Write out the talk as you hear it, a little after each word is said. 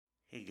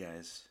Hey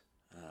guys,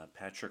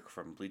 Patrick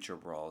from Bleacher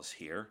Brawls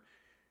here.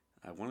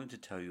 I wanted to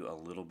tell you a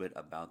little bit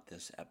about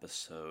this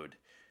episode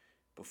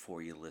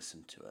before you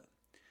listen to it.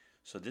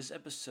 So, this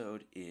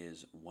episode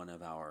is one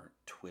of our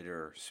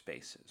Twitter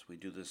spaces. We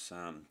do this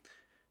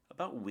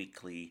about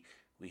weekly.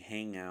 We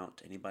hang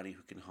out, anybody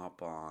who can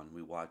hop on,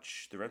 we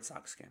watch the Red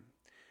Sox game.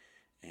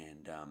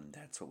 And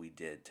that's what we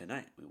did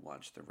tonight. We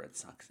watched the Red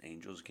Sox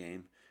Angels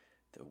game,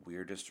 the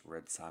weirdest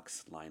Red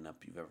Sox lineup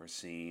you've ever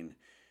seen.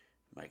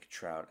 Mike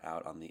Trout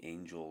out on the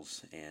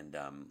Angels, and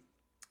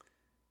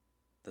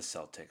the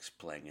Celtics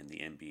playing in the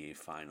NBA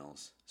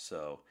Finals.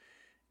 So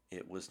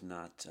it was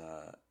not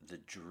the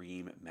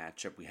dream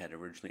matchup we had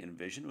originally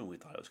envisioned when we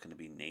thought it was going to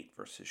be Nate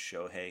versus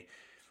Shohei.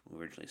 We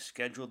originally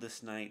scheduled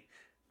this night,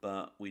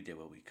 but we did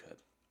what we could.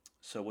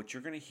 So what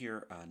you're going to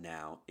hear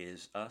now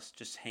is us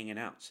just hanging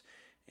out,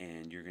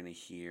 and you're going to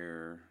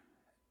hear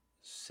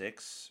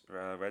six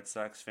Red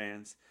Sox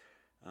fans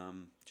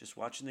just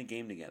watching the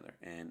game together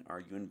and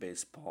arguing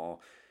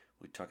baseball.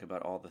 We talk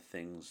about all the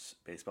things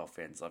baseball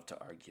fans love to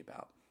argue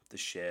about. The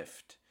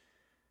shift,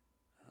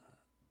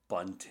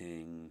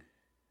 bunting,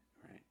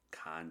 right?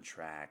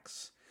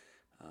 Contracts,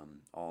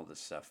 all the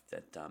stuff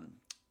that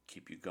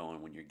keep you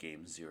going when your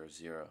game's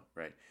 0-0,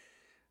 right?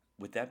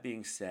 With that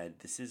being said,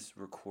 this is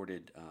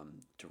recorded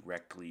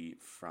directly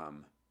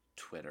from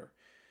Twitter.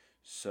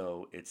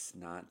 So it's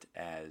not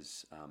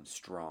as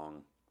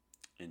strong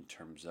in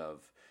terms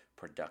of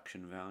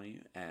production value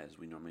as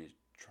we normally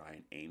try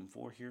and aim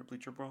for here at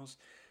Bleacher Brawls,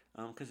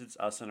 because it's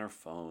us on our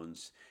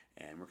phones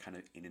and we're kind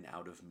of in and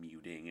out of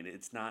muting, and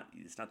it's not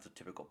the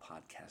typical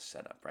podcast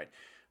setup, right?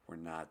 We're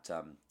not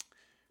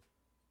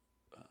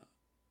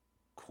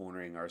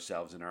cornering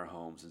ourselves in our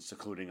homes and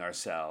secluding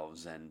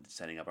ourselves and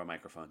setting up our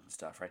microphones and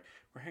stuff, right?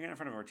 We're hanging out in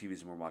front of our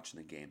TVs and we're watching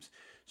the games.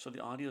 So the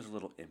audio is a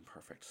little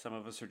imperfect. Some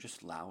of us are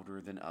just louder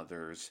than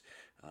others.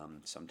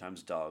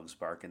 Sometimes dogs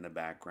bark in the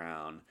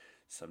background.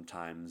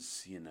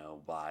 Sometimes,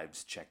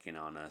 wives checking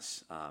on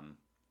us.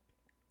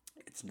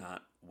 It's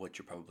not what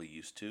you're probably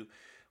used to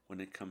when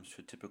it comes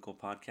to a typical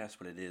podcast,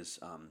 but it is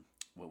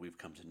what we've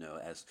come to know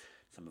as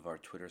some of our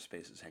Twitter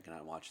spaces, hanging out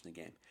and watching the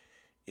game.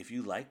 If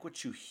you like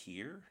what you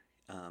hear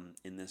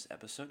in this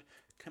episode,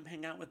 come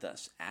hang out with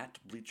us at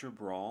Bleacher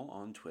Brawl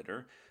on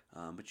Twitter.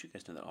 But you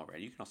guys know that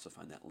already. You can also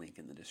find that link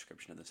in the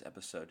description of this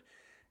episode.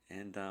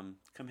 And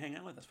come hang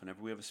out with us.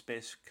 Whenever we have a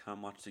space,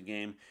 come watch the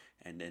game,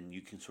 and then you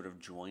can sort of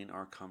join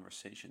our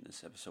conversation.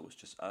 This episode was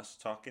just us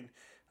talking,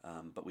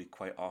 but we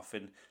quite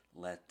often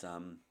let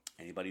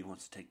anybody who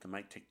wants to take the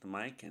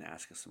mic and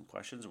ask us some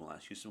questions, and we'll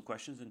ask you some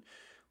questions, and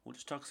we'll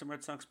just talk some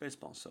Red Sox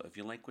baseball. So if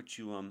you like what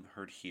you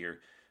heard here,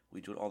 we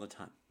do it all the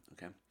time,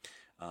 okay?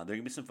 There are going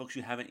to be some folks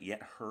you haven't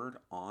yet heard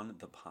on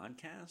the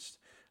podcast.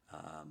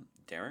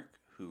 Derek,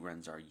 who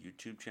runs our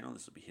YouTube channel.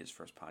 This will be his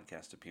first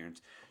podcast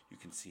appearance. You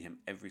can see him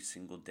every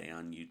single day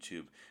on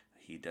YouTube.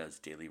 He does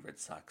daily Red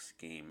Sox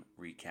game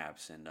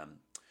recaps and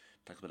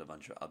talks about a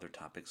bunch of other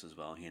topics as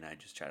well. He and I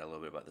just chat a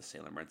little bit about the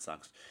Salem Red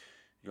Sox.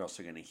 You're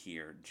also going to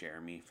hear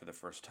Jeremy for the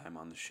first time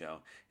on the show,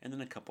 and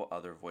then a couple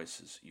other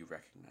voices you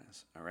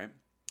recognize, all right?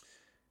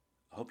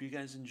 I hope you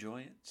guys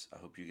enjoy it. I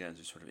hope you guys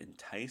are sort of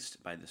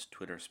enticed by this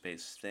Twitter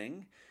space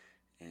thing,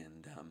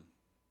 and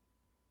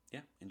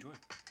enjoy.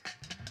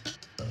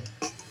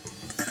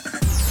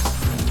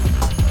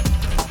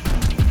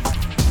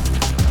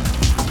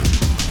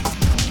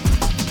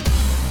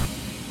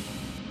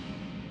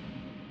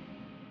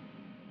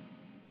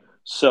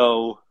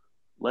 So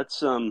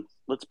let's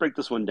break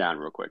this one down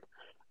real quick.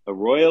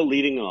 Arroyo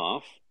leading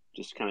off,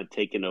 just kind of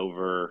taking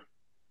over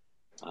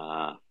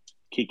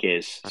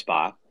Kike's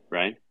spot,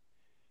 right?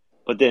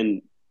 But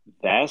then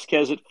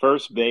Vasquez at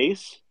first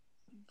base,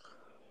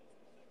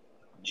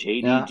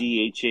 JD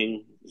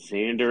DHing,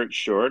 Xander at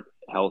short,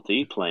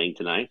 healthy, playing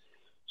tonight.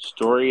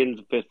 Story in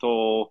the fifth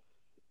hole,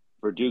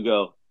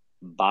 Verdugo,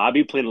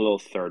 Bobby playing a little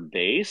third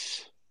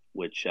base,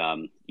 which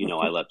I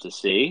love to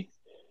see.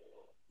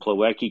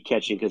 Plawecki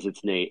catching because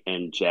it's Nate,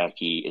 and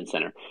Jackie in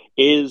center.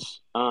 Is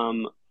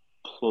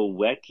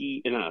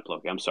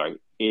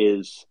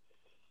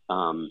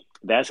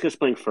Vasquez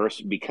playing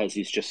first because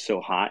he's just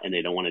so hot and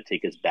they don't want to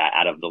take his bat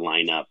out of the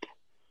lineup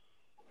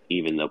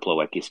even though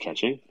Plawecki's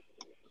catching?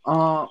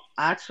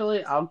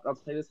 Actually, I'll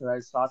say this.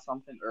 I saw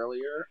something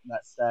earlier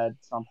that said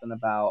something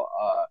about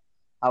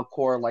how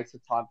Cora likes to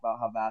talk about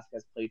how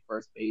Vasquez played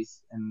first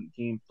base in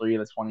Game 3 of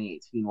the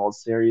 2018 World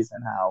Series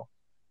and how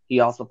he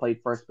also played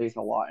first base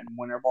a lot in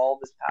Winter Ball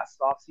this past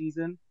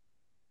offseason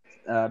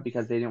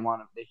because he didn't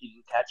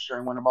catch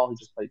during Winter Ball. He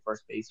just played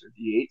first base or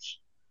DH.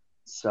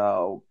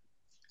 So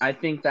I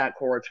think that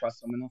Cora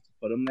trusts him enough to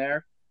put him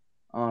there.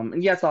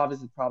 And yes,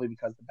 obviously, probably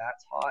because the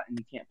bat's hot and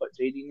you can't put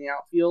JD in the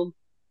outfield.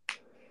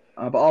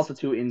 But also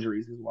 2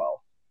 injuries as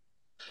well.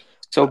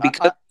 So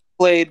because he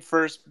played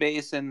first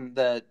base in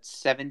the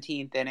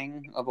 17th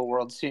inning of a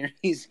World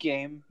Series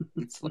game,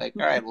 it's like,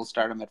 all right, we'll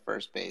start him at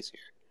first base here.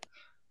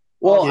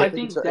 Well, I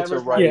think it's a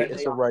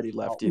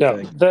righty-lefty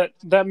thing. No,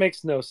 that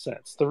makes no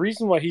sense. The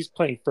reason why he's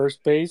playing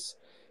first base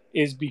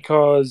is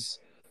because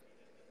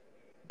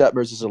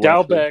Detmers is a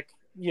Dalbec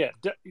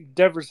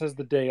Devers has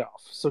the day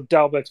off, so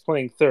Dalbec's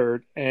playing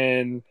third,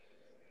 and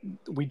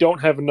we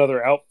don't have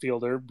another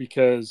outfielder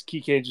because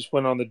Kike just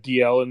went on the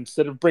DL.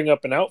 Instead of bring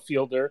up an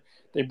outfielder,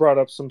 they brought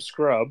up some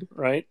scrub,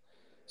 right?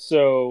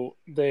 So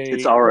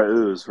It's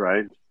Arauz,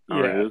 right?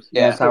 Yeah,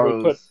 Yeah,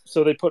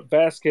 so they put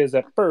Vasquez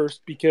at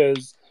first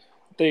because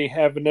they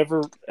have an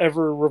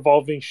ever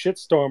revolving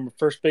shitstorm of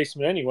first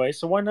baseman anyway.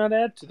 So why not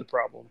add to the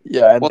problem?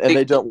 Yeah, and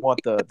they don't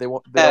want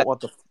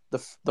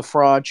the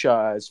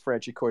franchise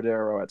Franchi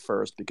Cordero at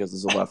first because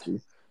there's a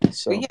lefty.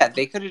 So yeah,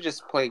 they could have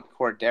just played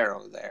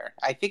Cordero there.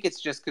 I think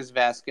it's just because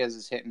Vasquez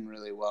is hitting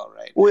really well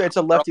right now. Well, it's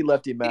a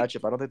lefty-lefty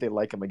matchup. I don't think they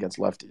like him against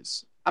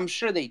lefties. I'm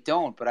sure they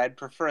don't, but I'd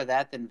prefer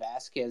that than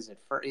Vasquez at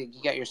first. You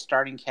got your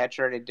starting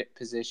catcher at a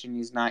position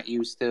he's not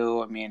used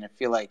to. I mean, I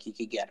feel like he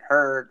could get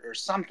hurt or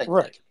something.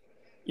 Right. Like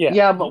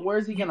Yeah, but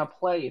where's he going to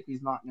play if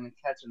he's not going to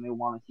catch and they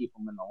want to keep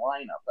him in the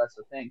lineup? That's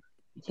the thing.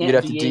 You'd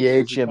have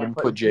to DH him and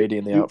put JD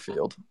in the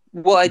outfield.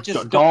 Well, I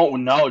just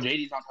don't. No,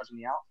 JD's not touching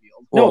the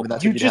outfield. No,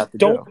 you just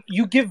don't.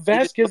 You give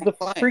Vasquez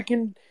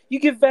You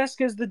give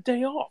Vasquez the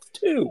day off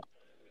too.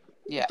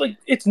 Yeah, like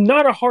it's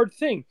not a hard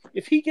thing.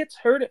 If he gets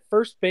hurt at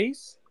first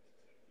base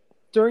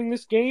during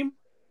this game,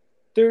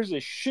 there's a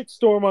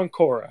shitstorm on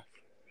Cora.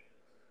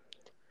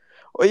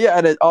 Well, yeah,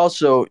 and it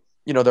also,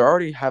 they're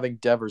already having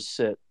Devers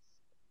sit,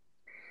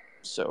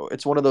 so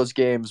it's one of those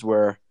games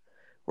where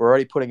we're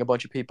already putting a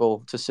bunch of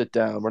people to sit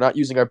down. We're not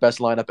using our best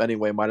lineup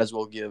anyway. Might as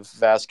well give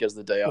Vasquez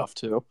the day off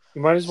too.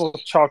 You might as well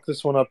chalk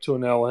this one up to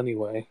an L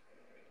anyway.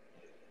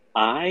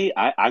 I'm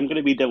going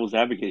to be devil's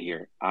advocate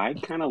here. I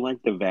kind of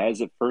like the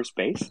Vaz at first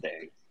base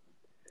thing.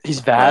 He's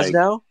Vaz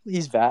now?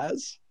 He's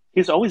Vaz?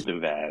 He's always been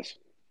Vaz.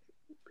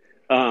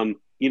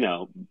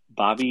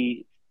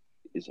 Bobby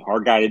is a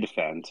hard guy to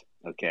defend,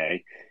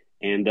 okay?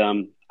 And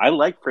I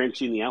like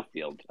Franchi in the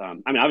outfield.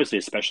 Obviously,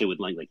 especially with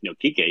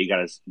Kike, you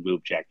got to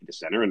move Jackie to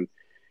center, and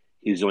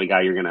he's the only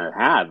guy you're going to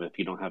have if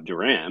you don't have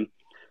Duran.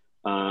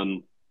 I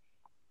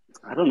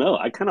don't know.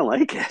 I kind of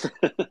like it.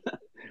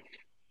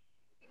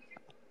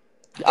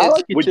 I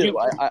like it too.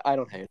 I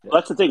don't hate it.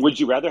 That's the thing. Would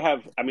you rather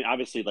have?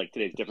 Obviously,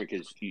 today's different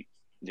because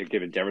they're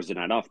giving Devers the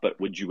night off. But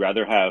would you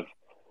rather have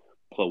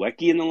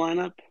Plawecki in the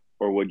lineup,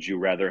 or would you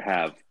rather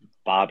have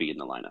Bobby in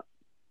the lineup?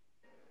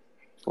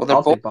 Well,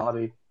 they're both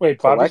Bobby.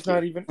 Wait, Bobby's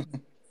not even.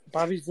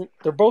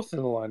 They're both in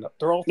the lineup.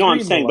 They're all. No,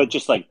 I'm saying, but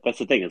just that's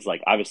the thing. It's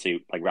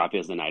obviously Rafi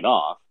has the night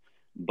off,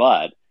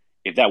 but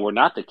if that were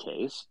not the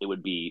case, it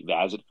would be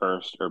Vaz at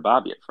first or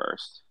Bobby at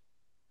first.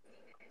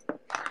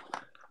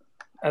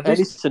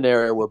 Any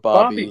scenario where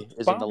Bobby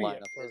is in the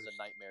lineup is a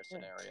nightmare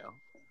scenario.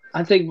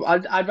 I think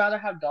I'd rather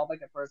have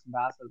Dalbec at first and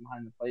Vasquez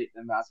behind the plate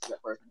than Vasquez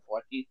at first and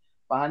Plawecki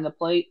behind the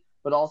plate.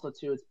 But also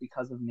too, it's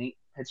because of Nate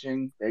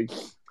pitching. They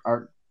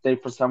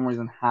for some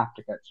reason have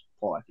to catch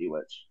Plawecki,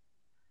 which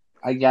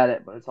I get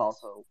it, but it's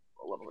also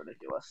a little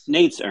ridiculous.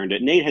 Nate's earned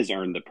it. Nate has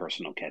earned the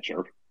personal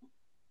catcher.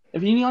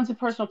 If he wants a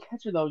personal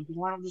catcher, though,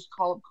 why don't just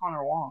call up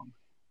Connor Wong?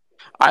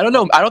 I don't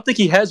know. I don't think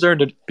he has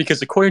earned it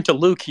because according to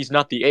Luke, he's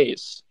not the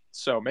ace.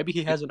 So maybe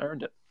he hasn't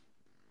earned it.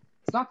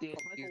 It's not the ace.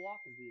 Michael Walk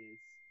is the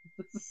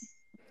ace.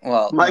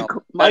 Well,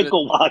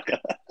 Michael Waka.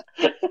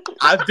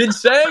 I've been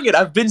saying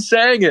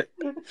it.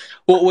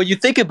 Well, when you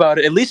think about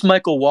it, at least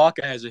Michael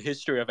Walker has a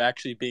history of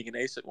actually being an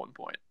ace at one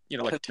point.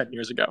 10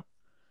 years ago.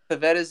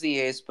 Pavetta's the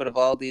ace, but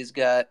Eovaldi's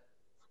got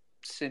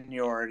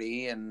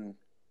seniority, and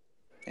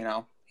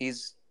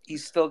he's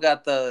still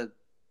got the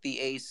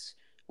ace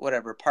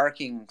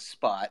parking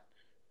spot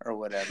or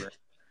whatever.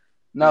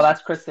 No,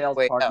 that's Chris Sale's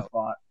parking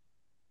spot.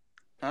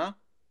 Huh?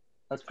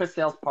 That's Chris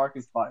Sale's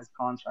parking spot. His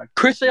contract.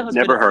 Chris Sale has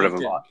never heard of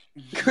him.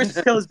 Chris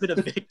Sale has been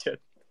evicted.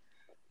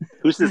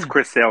 Who's this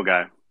Chris Sale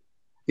guy?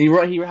 He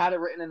had it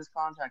written in his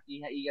contract.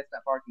 He gets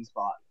that parking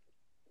spot.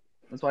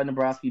 That's why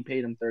Nebraska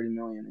paid him $30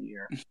 million a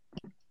year.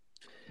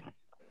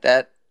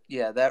 That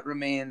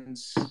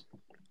remains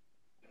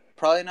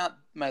probably not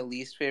my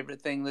least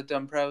favorite thing that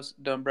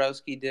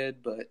Dombrowski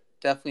did, but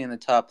definitely in the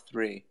top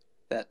 3.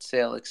 That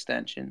Sale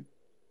extension.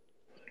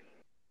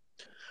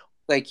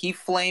 He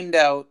flamed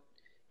out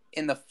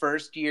in the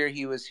first year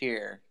he was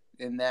here,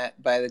 in that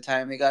by the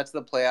time they got to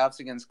the playoffs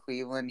against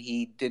Cleveland,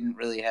 he didn't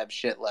really have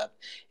shit left.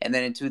 And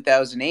then in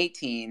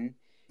 2018,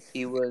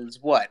 he was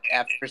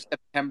after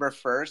September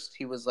 1st,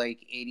 he was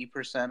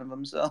 80% of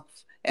himself.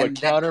 And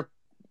then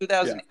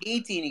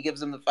 2018, he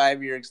gives him the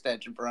 5-year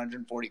extension for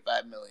 $145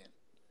 million.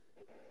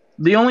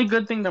 The only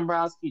good thing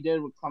Dombrowski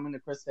did with coming to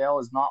Chris Sale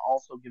is not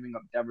also giving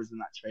up Devers in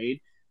that trade,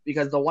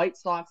 because the White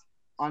Sox,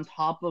 on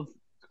top of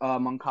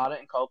Moncada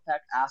and Kopech,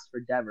 asked for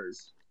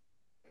Devers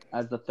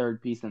as the third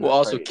piece in the trade. Well,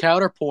 also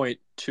counterpoint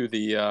to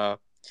the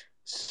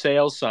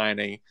Sale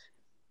signing,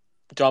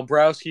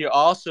 Dombrowski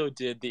also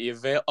did the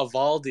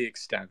Eovaldi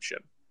extension.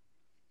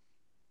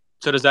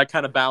 So does that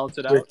kind of balance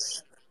it out?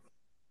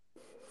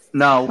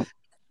 No.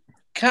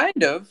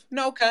 Kind of.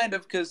 No, kind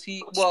of, because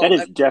that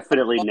is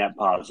definitely net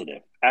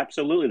positive.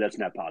 Absolutely, that's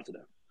net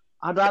positive.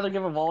 I'd rather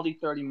give Eovaldi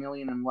 $30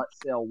 million and let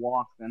Sale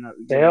walk than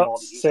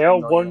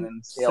Sale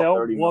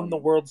won the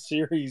World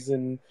Series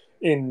in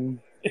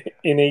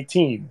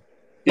 18.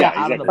 Yeah,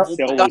 Yeah, out of the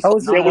exactly. bullpen. How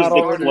is he Sale was not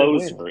the already a win?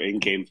 closer in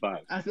Game 5.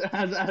 As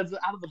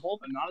out of the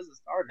bullpen, not as a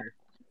starter.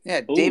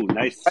 Yeah, Ooh, David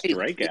nice Price,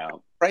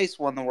 strikeout. Price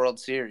won the World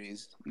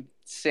Series.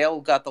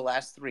 Sale got the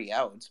last 3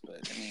 outs,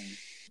 but I mean,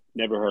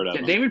 Never heard of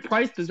Yeah, him. David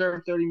Price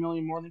deserved $30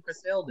 million more than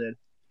Chris Sale did.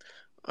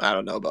 I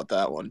don't know about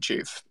that one,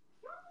 Chief.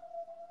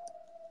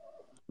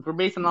 If we're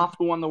basing off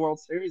who won the World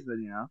Series,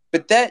 then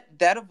but that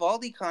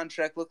Eovaldi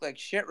contract looked like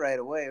shit right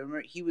away.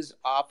 Remember, he was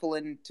awful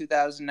in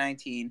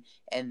 2019,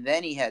 and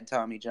then he had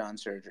Tommy John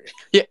surgery.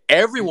 Yeah,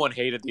 everyone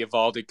hated the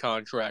Eovaldi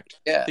contract.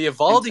 Yeah, The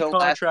Eovaldi until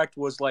contract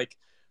was like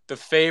the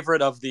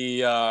favorite of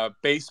the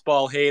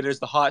baseball haters,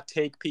 the hot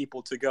take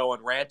people to go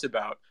and rant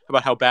about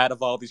how bad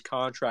Eovaldi's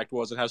contract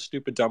was and how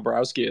stupid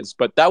Dombrowski is.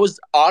 But that was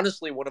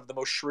honestly one of the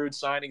most shrewd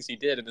signings he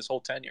did in his whole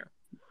tenure.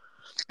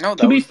 No,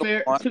 to be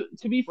fair,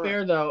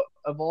 though,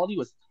 Eovaldi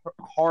was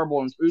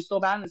horrible. He was so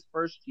bad in his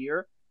first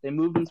year. They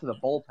moved him to the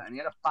bullpen. He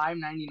had a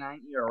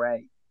 5.99 ERA.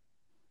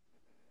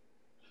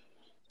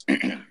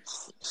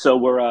 So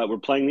we're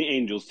playing the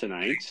Angels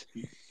tonight,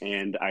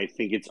 and I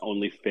think it's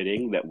only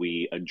fitting that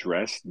we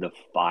address the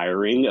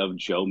firing of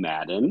Joe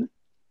Madden.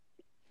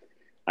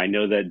 I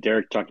know that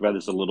Derek talked about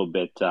this a little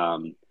bit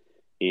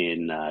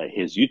in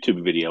his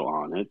YouTube video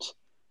on it.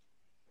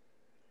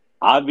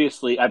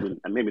 Obviously, I mean,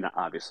 maybe not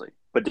obviously,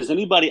 but does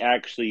anybody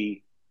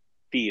actually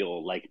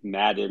feel like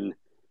Madden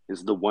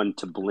is the one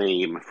to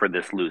blame for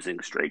this losing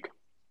streak?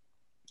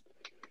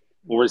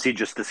 Or is he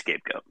just the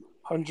scapegoat?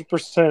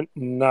 100%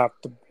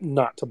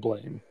 not to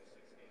blame.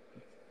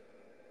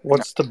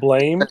 What's to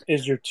blame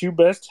is your 2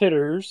 best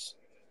hitters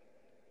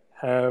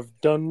have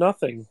done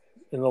nothing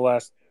in the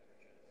last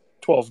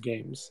 12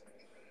 games.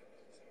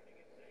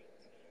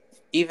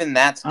 Even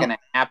that's going to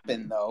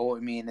happen, though.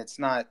 I mean, that's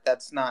not.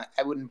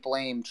 I wouldn't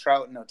blame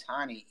Trout and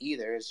Ohtani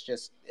either. It's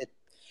just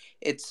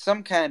it's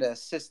some kind of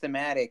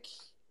systematic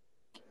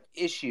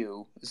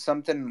issue,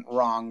 something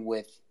wrong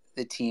with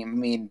the team. I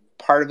mean,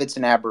 part of it's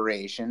an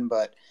aberration,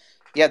 but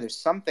yeah, there's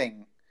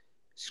something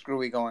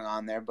screwy going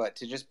on there. But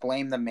to just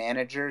blame the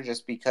manager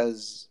just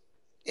because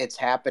it's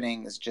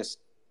happening is just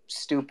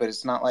stupid.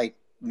 It's not like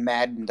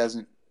Madden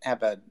doesn't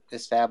have a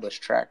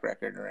established track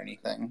record or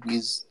anything.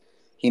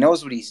 He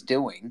knows what he's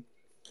doing.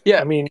 Yeah,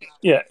 I mean,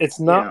 yeah, it's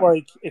not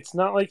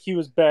like he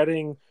was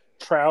batting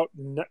Trout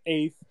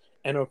 8th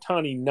and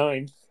Ohtani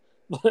 9th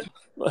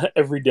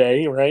every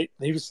day, right?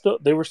 They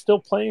were still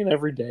playing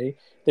every day.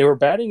 They were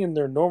batting in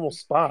their normal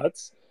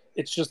spots.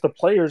 It's just the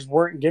players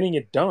weren't getting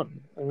it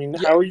done. I mean,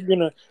 how are you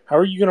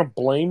gonna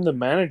blame the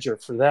manager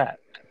for that?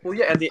 Well,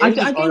 yeah, and the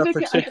Angels aren't a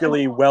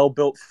particularly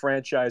well-built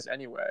franchise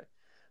anyway.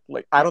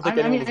 Like, I don't think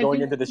anyone was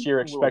going into this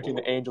year expecting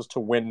the Angels to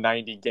win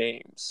 90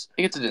 games. I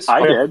think it's a display.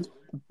 I did.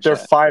 They're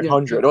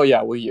 500. Yeah. Oh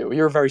yeah, well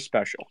you're very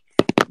special.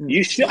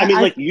 You should. I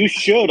mean, you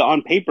should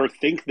on paper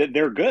think that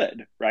they're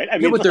good, right? I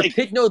mean, but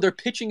their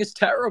pitching is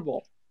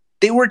terrible.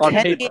 They were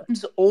 10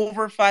 games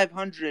over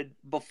 500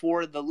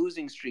 before the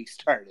losing streak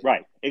started.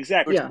 Right,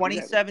 exactly.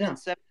 27 and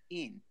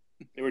 17.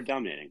 They were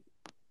dominating.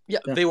 Yeah,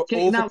 they were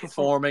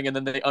overperforming and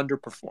then they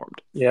underperformed.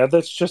 Yeah,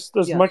 that's just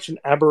as much an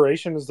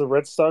aberration as the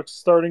Red Sox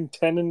starting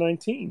 10 and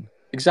 19.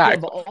 Exactly.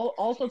 Yeah, but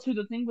also too,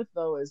 the thing with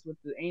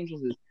the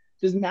Angels is,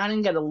 does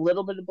Madden get a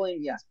little bit of blame?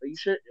 Yes, but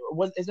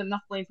is it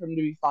enough blame for him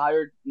to be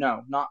fired?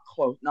 No, not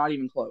close, not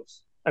even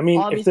close. I mean,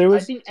 obviously, I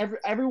think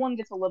everyone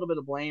gets a little bit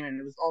of blame, and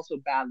it was also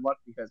bad luck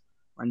because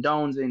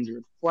Rendon's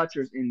injured,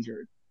 Fletcher's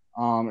injured,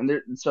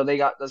 so they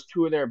got those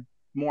 2 of their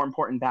more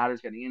important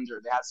batters getting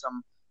injured. They had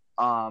some,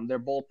 their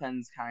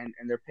bullpens and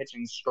their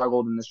pitching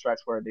struggled in the stretch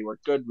where they were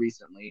good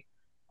recently.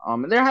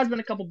 And there has been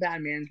a couple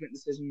bad management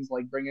decisions,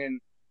 like bringing in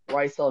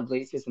Raisel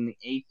Iglesias in the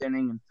 8th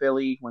inning in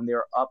Philly when they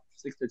were up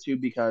 6-2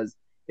 because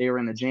they were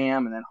in a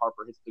jam, and then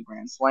Harper hits the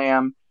grand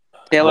slam.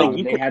 They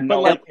had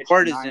no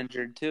Ward is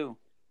injured too.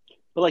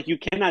 But you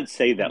cannot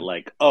say that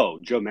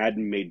Joe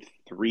Madden made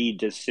 3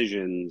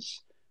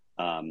 decisions.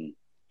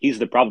 He's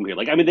the problem here.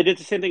 I mean, they did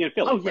the same thing in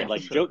Philly,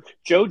 right? Sure.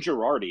 Joe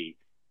Girardi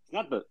is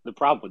not the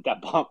problem with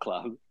that ball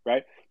club,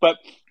 right? But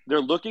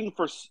they're looking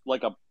for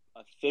a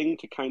thing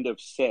to kind of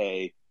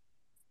say,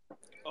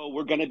 oh,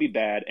 we're going to be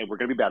bad, and we're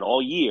going to be bad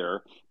all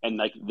year, and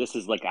this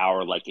is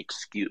our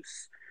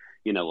excuse,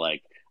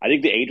 I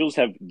think the Angels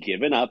have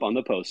given up on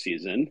the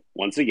postseason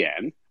once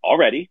again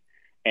already,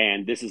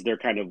 and this is their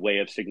kind of way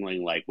of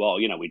signaling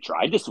we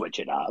tried to switch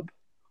it up.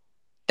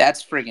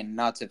 That's friggin'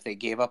 nuts if they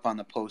gave up on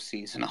the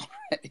postseason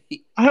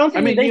already. I don't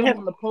think they gave up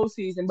on the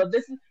postseason, but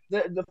this is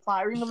the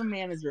firing of a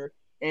manager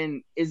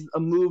and is a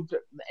move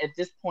at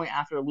this point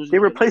after losing. They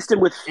replaced him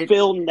with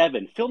Phil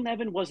Nevin. Phil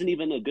Nevin wasn't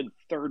even a good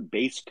third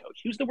base coach.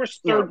 He was the worst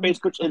third base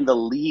coach in the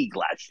league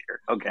last year.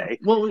 Okay.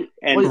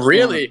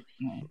 Really?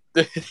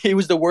 He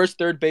was the worst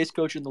third base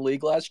coach in the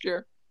league last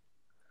year?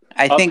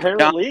 I think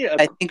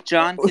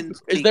John can.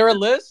 Is there a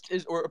list?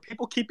 Or are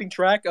people keeping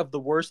track of the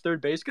worst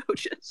third base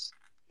coaches?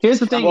 Here's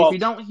the thing: if you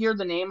don't hear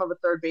the name of a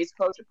third base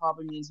coach, it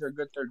probably means they're a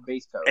good third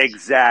base coach.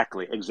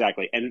 Exactly.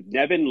 And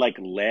Nevin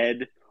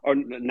led, or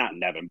not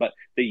Nevin, but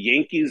the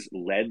Yankees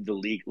led the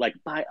league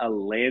by a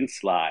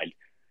landslide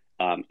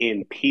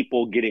in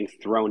people getting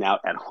thrown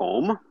out at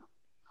home.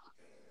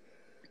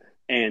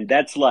 And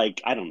that's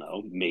like, I don't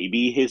know,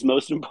 maybe his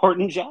most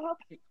important job.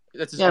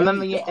 That's his Yeah, and then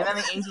only the job.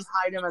 Angels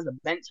hired him as a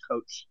bench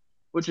coach,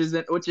 which is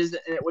a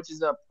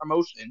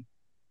promotion.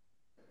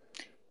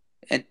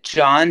 And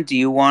John, do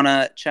you want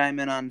to chime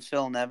in on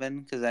Phil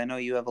Nevin? Because I know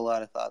you have a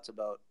lot of thoughts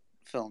about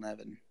Phil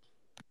Nevin.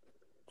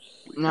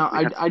 Now,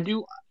 I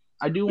do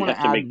want to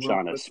add make real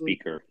John a quickly.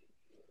 speaker.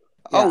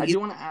 Yeah, Oh, I do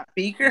want to add.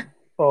 Speaker?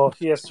 Oh,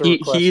 he has to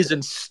request He is it.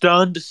 in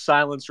stunned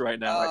silence right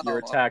now at your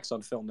Oh. attacks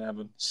on Phil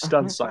Nevin.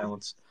 Stunned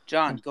silence.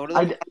 John, go to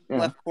the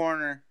left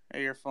corner of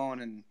your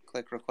phone and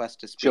click request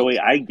to speak. Joey,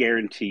 I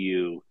guarantee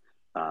you,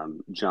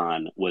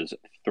 John was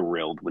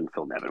thrilled when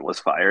Phil Nevin was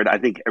fired. I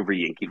think every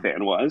Yankee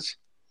fan was.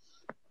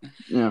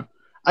 Yeah.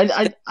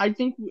 I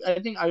think I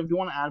do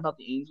want to add about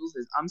the Angels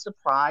is I'm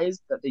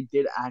surprised that they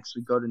did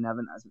actually go to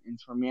Nevin as an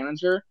interim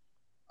manager.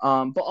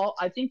 But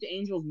I think the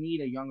Angels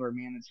need a younger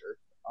manager.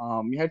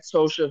 You had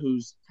Sosha,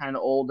 who's kind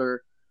of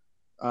older.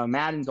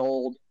 Madden's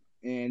old,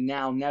 and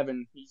now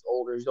Nevin, he's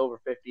older. He's over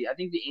 50. I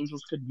think the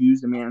Angels could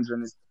use a manager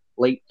in his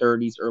late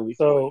 30s, early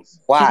 40s.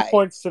 So, 2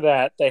 points to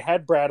that. They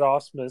had Brad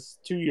Ausmus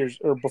 2 years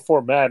or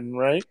before Madden,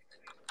 right?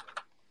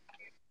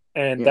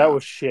 And that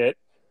was shit.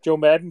 Joe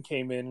Madden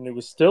came in, and it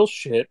was still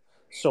shit.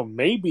 So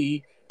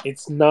maybe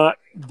it's not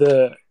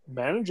the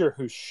manager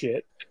who's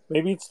shit.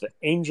 Maybe it's the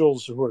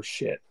Angels who are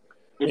shit.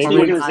 It's Maybe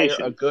the organization.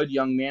 Hire a good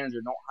young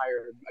manager. Don't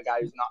hire a guy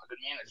who's not a good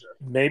manager.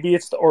 Maybe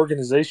it's the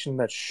organization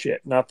that's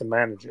shit, not the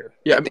manager.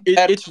 Yeah, I mean,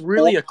 it's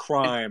really a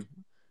crime.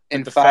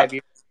 In 5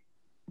 years.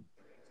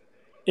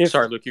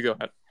 Sorry, Luke, you go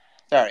ahead.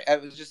 Sorry, I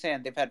was just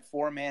saying they've had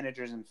 4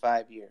 managers in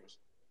 5 years.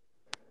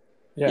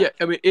 Yeah,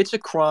 I mean, it's a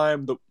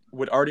crime that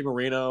what Artie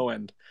Moreno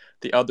and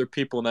the other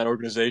people in that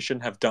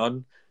organization have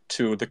done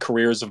to the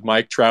careers of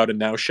Mike Trout and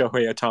now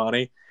Shohei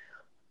Ohtani.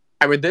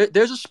 I mean,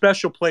 there's a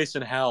special place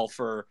in hell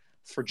for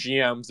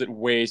GMs that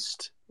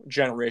waste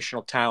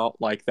generational talent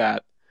like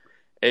that.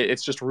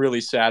 It's just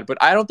really sad. But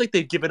I don't think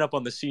they've given up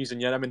on the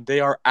season yet. I mean, they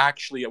are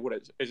actually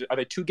are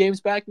they 2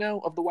 games back now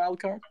of the wild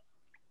card?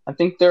 I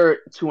think they're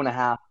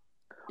 2.5.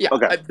 Yeah,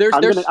 okay.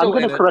 I'm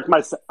going to correct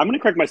myself. I'm going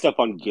to correct myself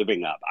on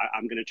giving up.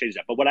 I'm going to change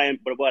that. But what I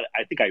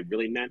think I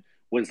really meant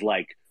was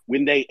like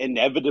when they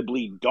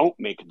inevitably don't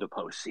make the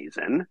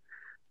postseason,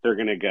 they're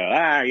going to go,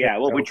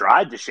 well, we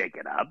tried to shake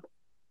it up.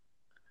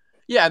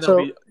 Yeah, and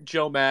that'll be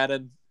Joe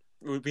Madden.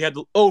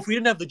 If we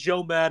didn't have the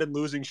Joe Madden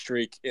losing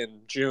streak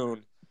in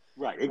June,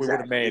 right? Exactly, we would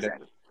have made it.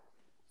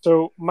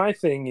 So my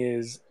thing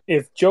is,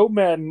 if Joe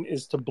Madden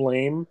is to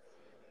blame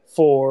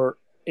for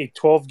a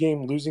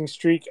 12-game losing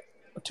streak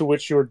to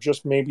which you're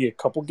just maybe a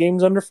couple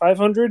games under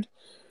 500,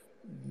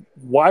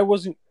 why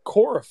wasn't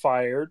Cora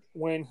fired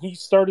when he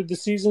started the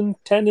season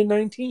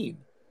 10-19?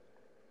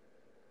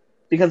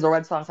 Because the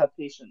Red Sox have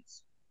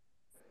patience.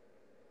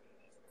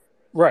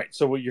 Right.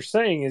 So what you're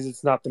saying is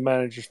it's not the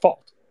manager's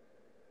fault.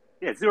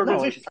 Yeah, it's the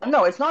organization's fault.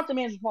 No, it's not the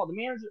manager's fault. The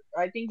manager,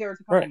 I think there's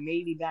a couple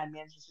maybe bad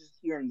managers just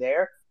here and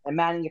there, and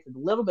Madden gets a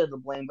little bit of the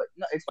blame, but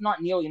no, it's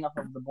not nearly enough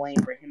of the blame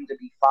for him to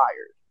be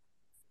fired.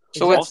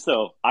 So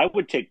also, I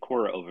would take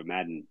Cora over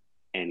Madden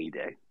any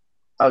day.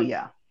 Oh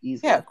yeah,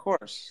 easily. Yeah, of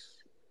course.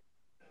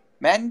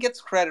 Madden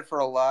gets credit for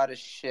a lot of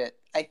shit.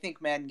 I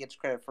think Madden gets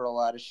credit for a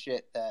lot of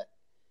shit that,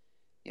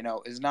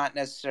 is not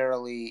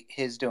necessarily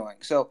his doing.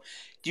 So,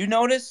 do you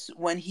notice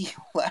when he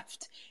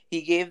left,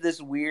 he gave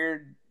this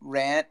weird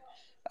rant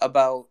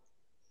about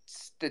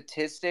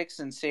statistics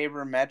and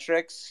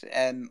sabermetrics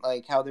and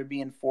like how they're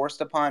being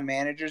forced upon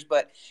managers,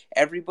 but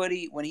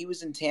everybody, when he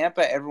was in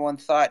Tampa, everyone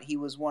thought he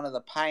was one of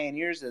the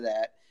pioneers of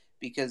that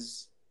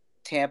because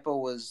Tampa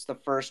was the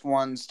first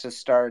ones to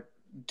start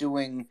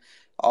doing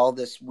all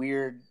this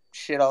weird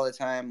shit all the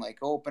time, like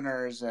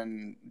openers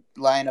and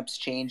lineups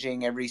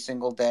changing every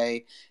single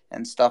day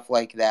and stuff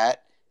like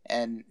that.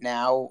 And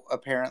now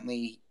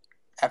apparently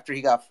after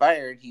he got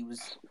fired, he was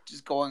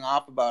just going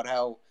off about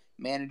how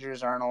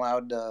managers aren't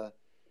allowed to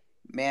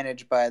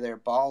manage by their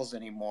balls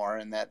anymore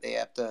and that they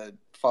have to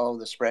follow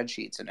the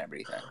spreadsheets and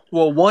everything.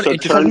 Well, one so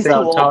interesting turns thing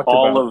out we talked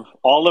about,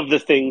 all of the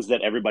things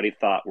that everybody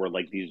thought were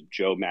like these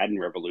Joe Madden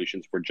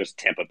revolutions were just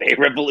Tampa Bay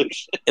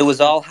revolutions. It was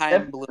all high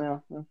and blue.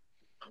 Yeah.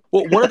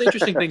 Well, one of the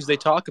interesting things they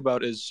talk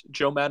about is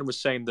Joe Madden was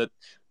saying that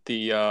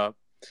the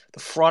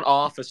front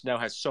office now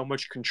has so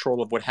much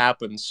control of what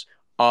happens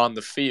on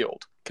the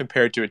field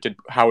compared to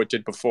how it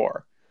did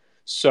before.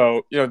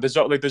 So,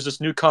 there's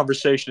this new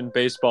conversation in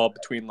baseball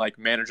between like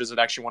managers that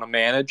actually want to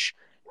manage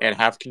and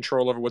have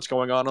control over what's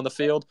going on the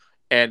field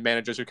and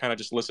managers who kind of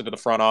just listen to the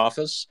front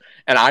office.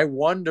 And I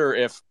wonder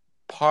if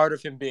part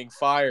of him being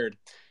fired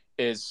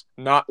is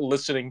not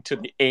listening to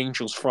the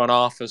Angels front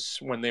office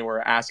when they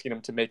were asking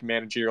him to make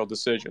managerial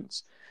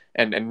decisions.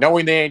 And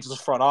knowing the Angels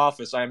front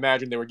office, I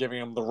imagine they were giving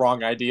him the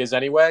wrong ideas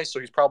anyway. So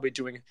he's probably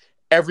doing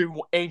every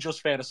Angels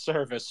fan a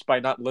service by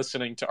not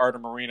listening to Artie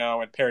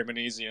Moreno and Perry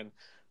Minasian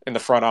in the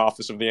front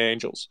office of the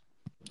Angels.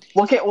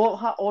 Okay,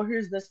 well,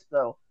 here's this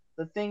though.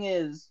 The thing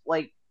is,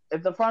 like,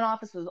 if the front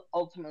office is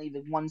ultimately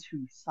the ones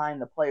who sign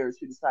the players,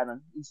 who decide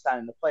on who's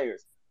signing the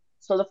players,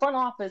 so the front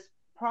office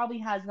probably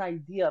has an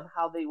idea of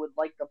how they would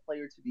like the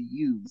player to be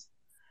used.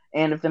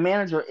 And if the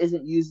manager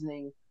isn't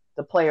using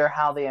the player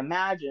how they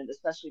imagined,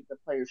 especially if the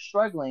player's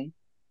struggling.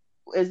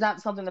 Is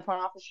that something the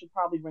front office should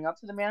probably bring up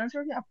to the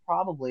manager? Yeah,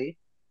 probably.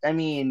 I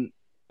mean,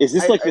 is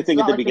this like the it's thing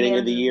at not the like beginning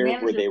of the year where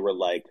manager. they were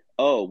like,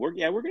 "Oh, we're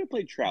going to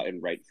play Trout in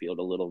right field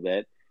a little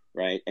bit,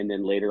 right?" And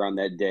then later on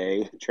that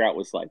day, Trout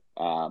was like,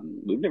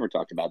 "We've never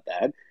talked about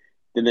that."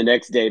 Then the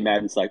next day,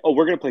 Madden's like, "Oh,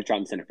 we're going to play Trout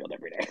in center field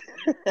every day."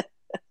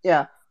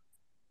 Yeah.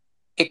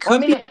 It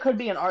could it could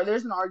be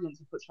there's an argument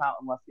to put Trout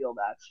in left field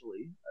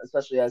actually,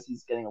 especially as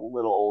he's getting a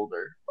little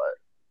older.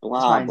 But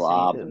blah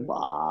blah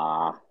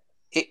blah.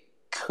 It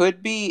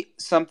could be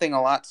something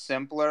a lot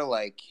simpler,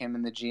 like him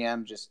and the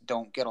GM just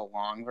don't get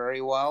along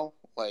very well.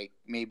 Like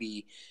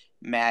maybe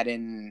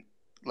Madden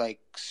like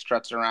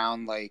struts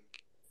around like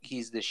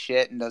he's the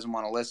shit and doesn't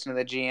want to listen to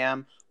the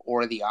GM,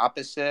 or the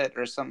opposite,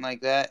 or something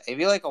like that. I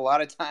feel like a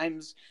lot of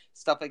times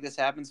stuff like this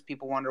happens.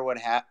 People wonder what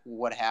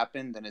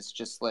happened, and it's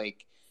just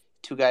like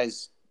two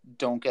guys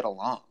don't get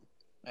along.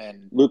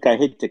 And Luke, I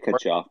hate to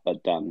cut you off,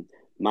 but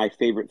my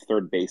favorite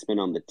third baseman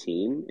on the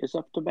team is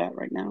up to bat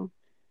right now,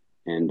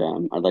 and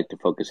I'd like to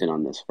focus in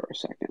on this for a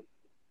second.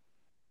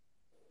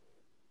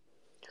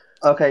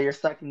 Okay, your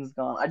second's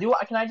gone.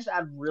 Can I just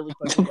add really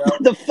quickly though?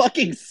 The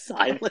fucking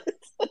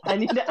silence. I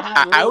need to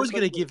add. I was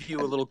going to give you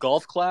a little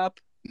golf clap.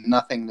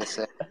 Nothing to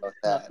say about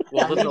that.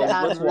 Well, I need to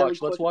add really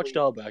let's watch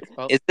Dalbeck.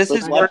 Oh. Is this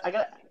his first?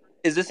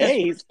 Is this his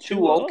He's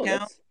 2-0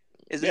 count?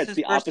 Is this it's his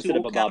the first opposite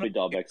of a 2-0 Bobby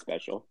count? Dahlbeck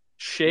special.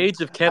 Shades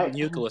of Kevin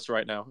Youkilis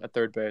right now at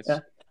third base. Yeah.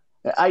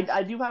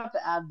 I do have to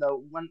add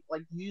though, when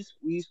like we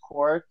use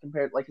Core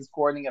compared like his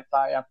coordinating at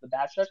 5 after the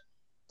bat check,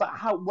 but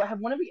when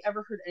have we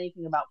ever heard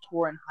anything about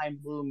Core and Heim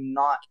Bloom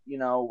not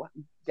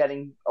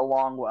getting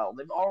along well?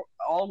 They've all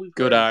we've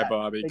good heard eye, is that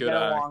Bobby. they Good get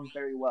eye. along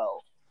very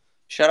well.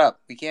 Shut up.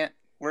 We can't.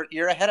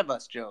 You're ahead of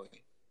us,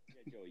 Joey.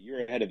 Yeah, Joey,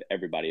 you're ahead of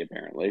everybody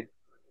apparently.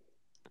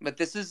 But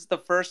this is the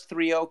first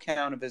 3-0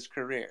 count of his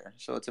career,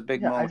 so it's a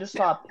big moment. I just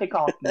saw a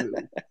pickoff move.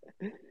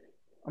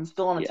 I'm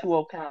still on a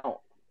 2-0 count.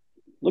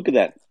 Look at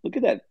that! Look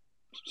at that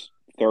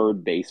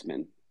third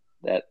baseman.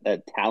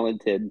 That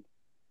talented,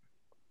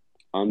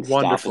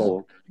 unstoppable.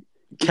 Wonderful.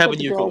 Kevin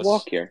Youkilis.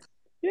 Walk here.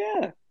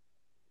 Yeah.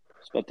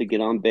 He's about to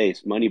get on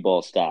base,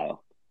 Moneyball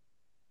style.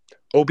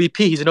 OBP.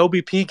 He's an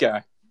OBP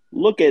guy.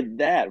 Look at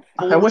that.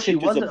 4 I wish he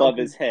inches wasn't above OBP.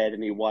 his head,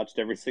 and he watched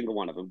every single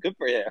one of them. Good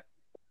for him.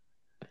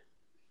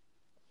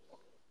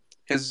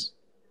 His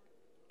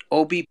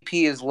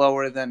OBP is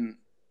lower than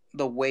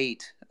the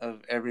weight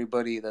of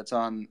everybody that's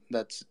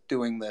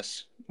doing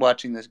this,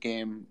 watching this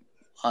game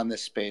on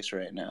this space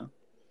right now.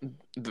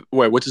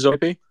 Wait, what's his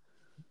OBP?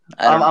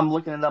 I'm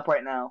looking it up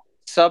right now.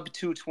 Sub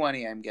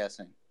 220, I'm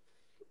guessing.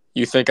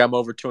 You think I'm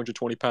over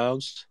 220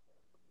 pounds?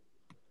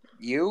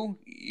 You?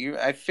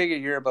 I figure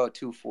you're about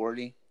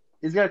 240.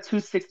 He's got a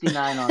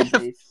 269 on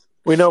base.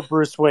 We know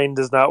Bruce Wayne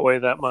does not weigh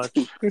that much.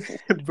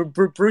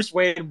 Bruce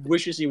Wayne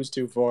wishes he was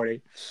 240.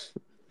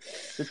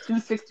 The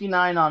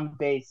 269 on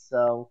base,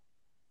 so.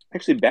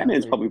 Actually,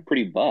 Batman's probably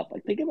pretty buff.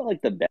 Like, think about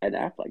like the Ben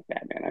Affleck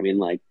Batman. I mean,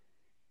 like,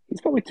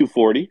 he's probably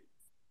 240.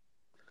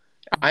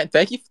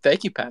 Thank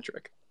you,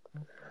 Patrick.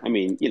 I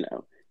mean,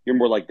 you're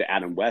more like the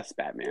Adam West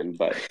Batman,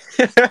 but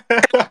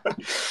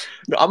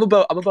no, I'm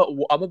about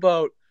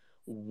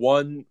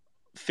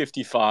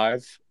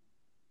 155.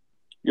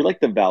 You're like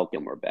the Val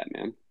Kilmer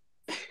Batman.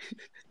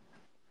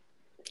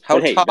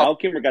 Hey, Val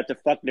Kilmer got to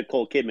fuck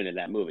Nicole Kidman in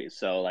that movie,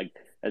 so like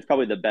that's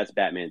probably the best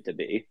Batman to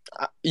be.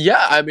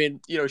 Yeah, I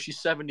mean, she's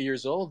 70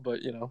 years old, but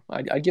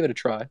I'd give it a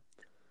try.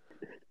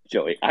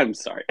 Joey, I'm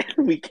sorry.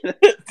 We can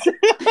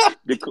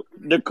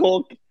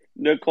Nicole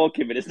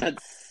Kidman is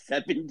not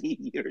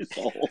 70 years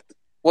old.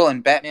 Well,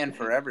 in Batman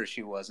Forever,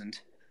 she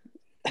wasn't.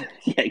 Yeah,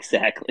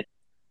 exactly.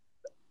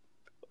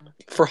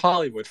 For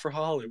Hollywood.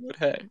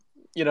 Hey,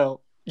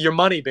 your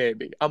money,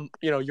 baby.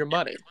 Your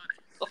money.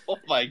 Oh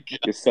my god!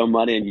 You're so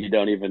money and you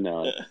don't even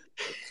know it.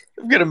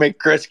 I'm gonna make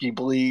Gretzky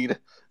bleed.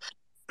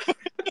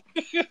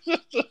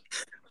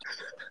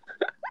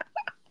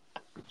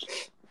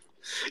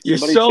 You're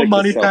so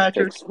money,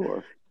 Patrick.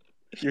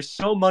 You're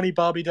so money,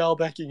 Bobby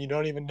Dalbeck, and you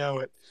don't even know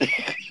it.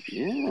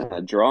 Yeah,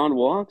 drawing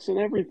walks and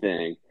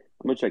everything.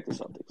 I'm gonna check the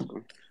Celtics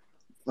score.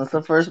 That's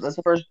the first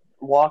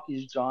walk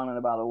he's drawn in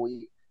about a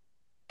week.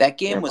 That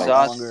game was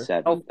awesome. I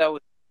don't know if that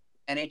was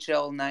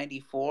NHL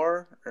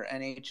 94 or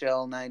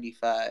NHL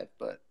 95,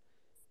 but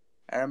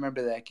I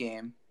remember that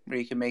game where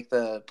you can make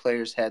the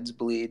players' heads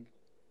bleed.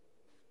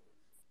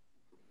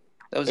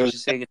 That was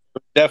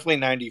definitely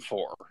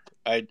 94.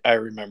 I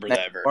remember 94?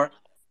 That very.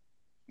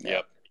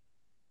 Yep.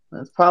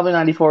 It's probably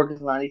 94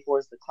 because 94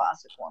 is the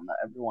classic one that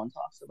everyone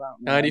talks about.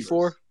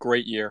 94,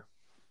 great year.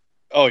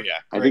 Oh yeah,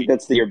 great. I think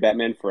that's the year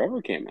Batman Forever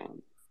came out.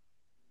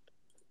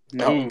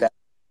 No, that's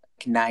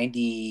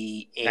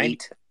 98. I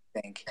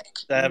think.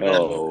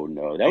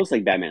 No, that was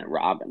like Batman and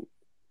Robin.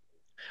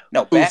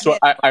 No, Batman. So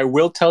I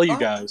will tell you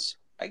guys.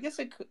 I guess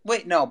I could.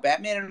 Wait, no,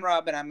 Batman and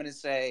Robin. I'm gonna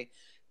say.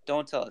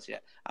 Don't tell us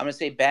yet. I'm gonna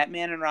say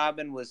Batman and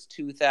Robin was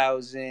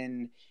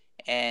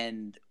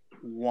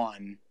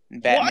 2001.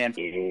 Batman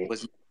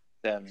was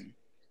 7.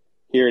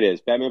 Here it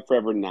is. Batman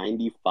Forever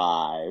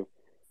 95.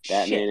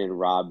 Batman and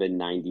Robin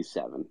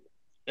 97.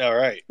 All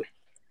right.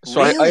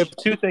 So Really? I have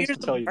two things to Years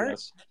tell you apart?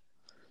 guys.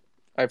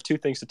 I have two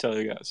things to tell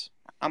you guys.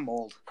 I'm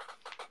old.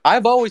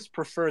 I've always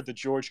preferred the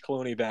George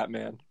Clooney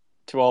Batman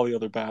to all the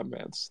other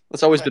Batmans.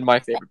 That's always been my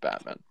favorite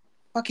Batman.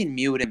 Fucking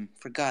mute him,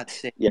 for God's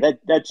sake. Yeah,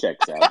 that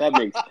checks out. That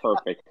makes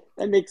perfect.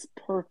 That makes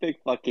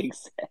perfect fucking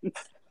sense.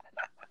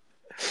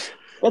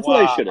 That's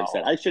what I should have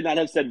said. I should not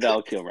have said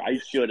Val Kilmer. I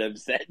should have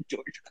said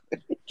George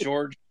Clooney.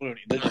 George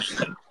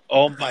Clooney.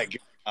 Oh my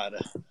God.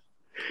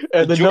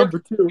 And then George number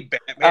two,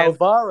 Batman.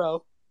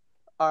 Alvaro,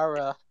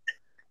 our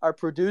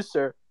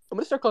producer. I'm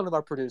gonna start calling him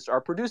our producer.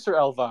 Our producer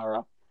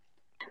Alvaro.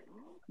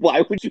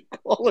 Why would you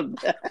call him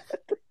that?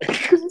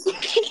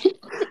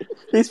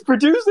 He's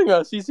producing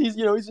us. He's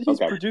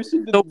Okay.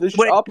 producing So, this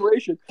wait.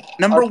 operation.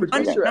 Number Our one,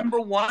 producer- number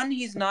one,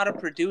 he's not a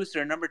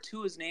producer. Number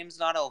two, his name's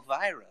not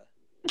Elvira.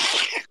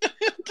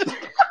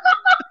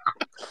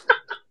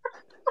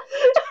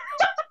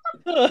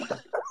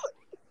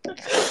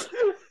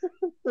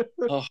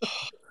 Oh,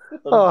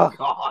 Oh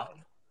God!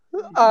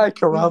 Ay,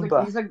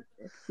 caramba.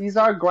 He's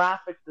our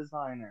graphic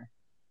designer.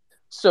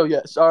 So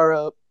yes,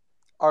 our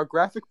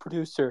graphic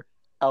producer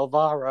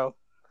Alvaro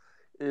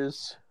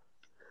is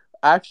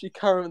actually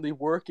currently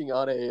working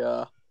on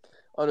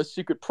a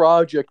secret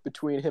project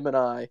between him and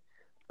I,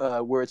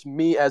 where it's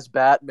me as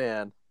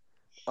Batman,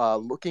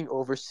 looking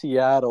over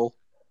Seattle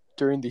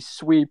during the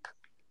sweep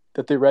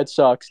that the Red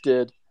Sox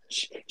did.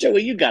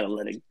 Joey, you gotta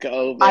let it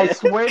go, man. I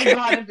swear to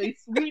God, if they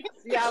sweep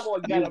Seattle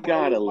again, You I'm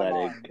gonna gotta lose my let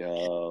mind. it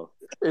go.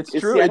 It's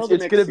Is true. Seattle the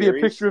It's next going to be a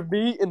series? picture of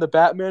me in the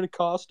Batman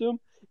costume,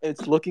 and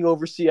it's looking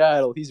over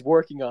Seattle. He's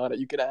working on it.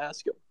 You can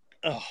ask him.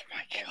 oh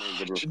my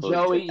Would God. refer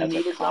Joey, to you as need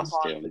a to jump on the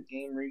costume.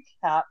 game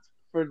recap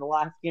for the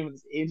last game of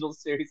this Angels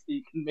series so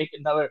you can make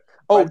another.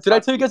 Oh, Red did I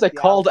Sox tell you guys I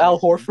Seattle called Al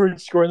prediction. Horford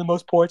scoring the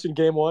most points in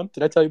Game 1?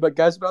 Did I tell you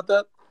guys about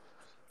that?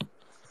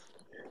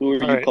 Who are you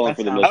right, calling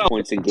for the most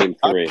points in Game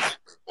 3?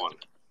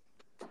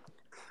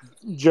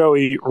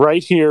 Joey,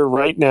 right here,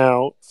 right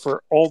now,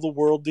 for all the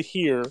world to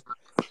hear,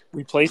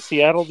 we play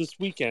Seattle this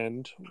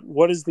weekend.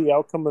 What is the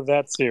outcome of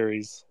that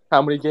series?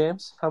 How many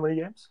games?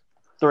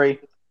 3.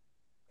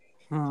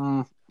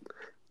 Do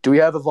we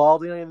have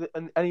Eovaldi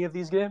in any of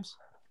these games?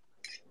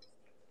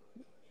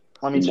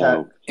 Let me check.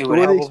 No. It Who would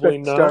are the have, Probably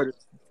expected not. starters?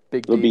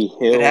 Big It would D. be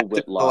it'd Hill, have to be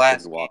the Whitlock,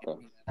 last and Walker.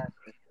 game.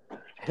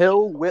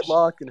 Hill,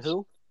 Whitlock, and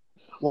who?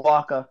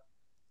 Waka.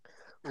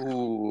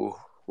 Ooh,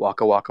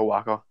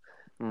 Waka.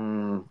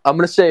 I'm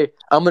gonna say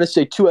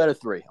 2 out of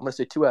 3. I'm gonna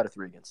say 2 out of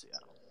 3 against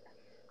Seattle.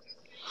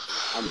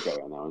 I'm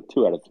Joey on that one.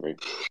 2 out of 3.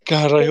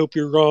 God, I hope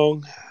you're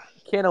wrong.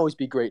 Can't always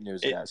be great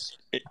news, guys.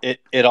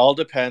 It all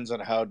depends on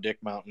how Dick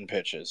Mountain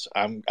pitches.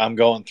 I'm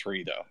going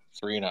 3 though.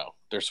 3-0.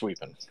 They're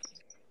sweeping.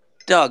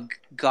 Doug,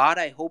 God,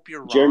 I hope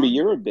you're wrong. Jeremy,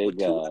 you're a big. Would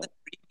 2 out of 3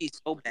 be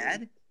so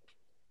bad?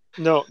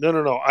 No.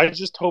 I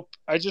just hope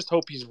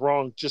he's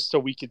wrong, just so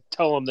we could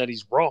tell him that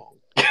he's wrong.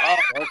 Oh,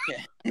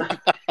 okay.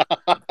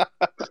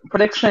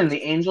 Prediction: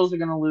 the Angels are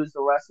going to lose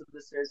the rest of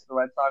the series to the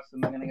Red Sox,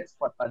 and they're going to get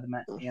swept by the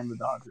Mets and the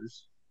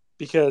Dodgers.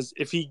 Because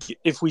if we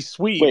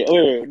sweep, Wait.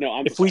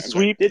 No, if we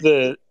sweep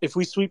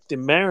the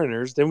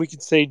Mariners, then we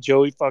could say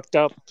Joey fucked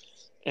up,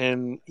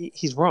 and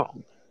he's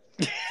wrong.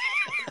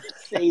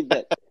 say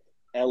that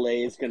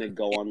LA is going to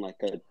go on like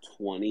a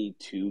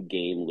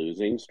 22-game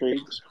losing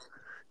streak.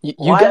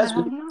 You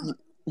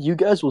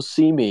guys will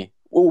see me.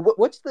 Well,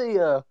 what's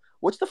the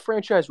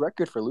franchise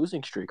record for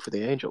losing streak for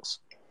the Angels?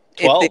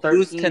 12. If they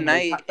lose 13,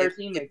 tonight,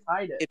 13, they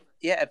tied it.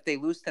 if they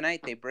lose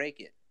tonight, they break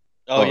it.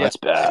 Oh, yeah. That's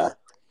bad.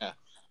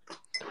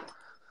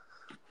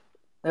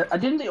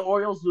 Didn't the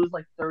Orioles lose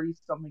like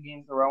 30-something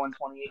games in a row in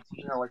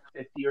 2018 or like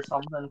 50 or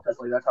something? Because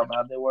like that's how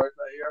bad they were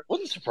that year.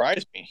 Wouldn't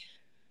surprise me.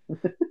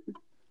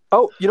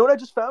 Oh, you know what I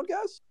just found,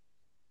 guys?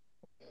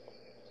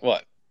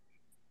 What?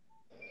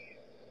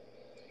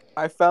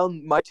 I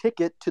found my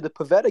ticket to the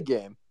Pavetta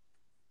game.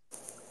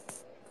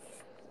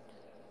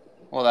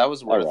 Well, that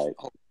was worth. All right.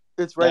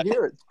 It's right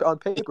here. It's on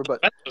paper,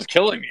 but That was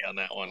killing me on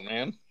that one,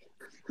 man.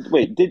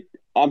 Wait,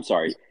 I'm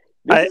sorry.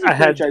 This is a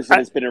franchise that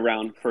has been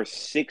around for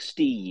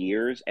 60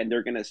 years, and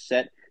they're going to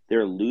set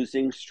their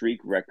losing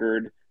streak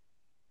record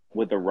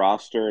with a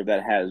roster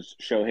that has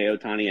Shohei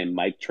Ohtani and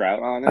Mike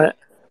Trout on it.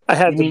 I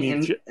had to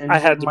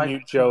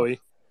mute Joey.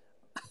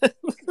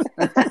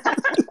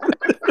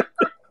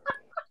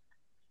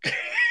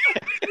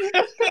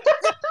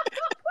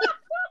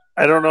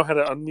 I don't know how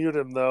to unmute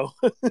him though.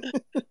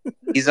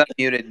 He's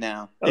unmuted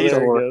now. Oh, there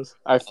he goes.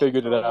 I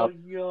figured it out. Oh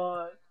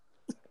God.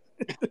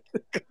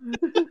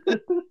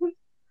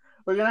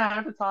 We're gonna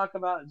have to talk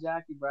about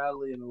Jackie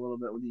Bradley in a little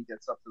bit when he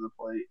gets up to the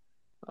plate.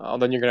 Oh,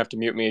 then you're gonna have to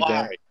mute me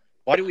again.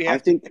 Why do we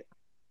have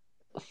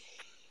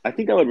I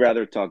think I would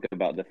rather talk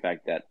about the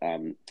fact that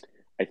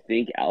I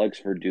think Alex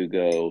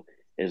Verdugo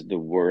is the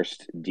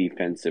worst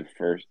defensive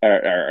or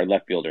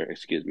left fielder,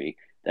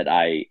 that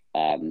I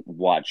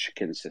watch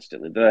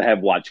consistently. That I have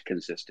watched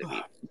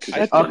consistently.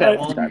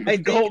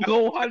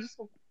 Go watch.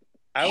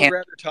 I would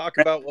rather talk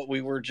about what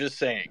we were just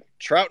saying.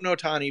 Trout and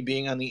Ohtani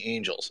being on the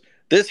Angels.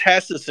 This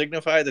has to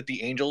signify that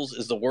the Angels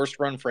is the worst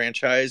run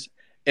franchise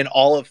in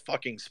all of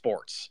fucking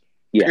sports.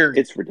 Yeah, Period.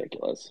 it's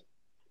ridiculous.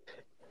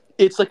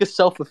 it's like a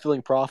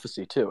self-fulfilling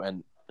prophecy too,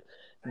 and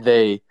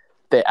they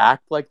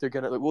act like they're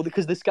gonna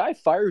because this guy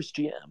fires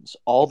GMs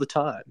all the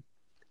time.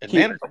 And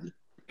managers.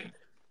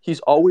 He's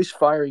always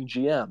firing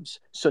GMs,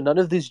 so none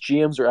of these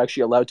GMs are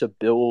actually allowed to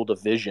build a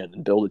vision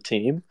and build a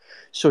team.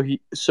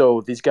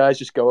 So these guys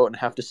just go out and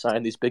have to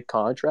sign these big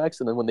contracts,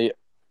 and then when they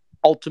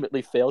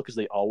ultimately fail, because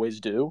they always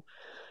do,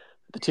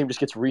 the team just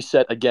gets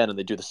reset again, and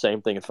they do the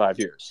same thing in 5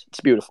 years. It's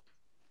beautiful,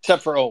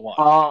 except for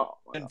 01.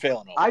 Didn't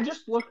fail in 01. I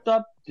just looked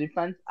up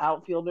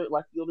left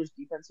fielders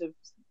defensive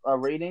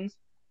ratings.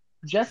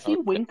 Jesse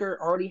Winker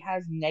already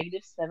has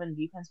 -7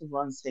 defensive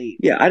runs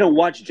saved. Yeah, I don't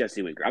watch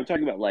Jesse Winker. I'm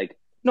talking about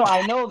No,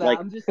 I know that.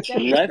 I'm just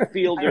saying. Left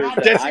fielders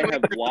that I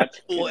have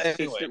watched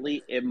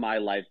consistently in my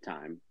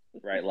lifetime,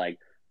 right? Like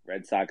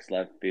Red Sox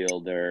left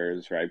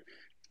fielders, right?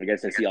 I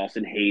guess I see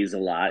Austin Hayes a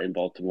lot in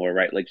Baltimore,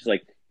 right? Like just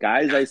like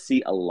guys I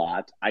see a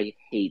lot. I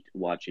hate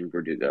watching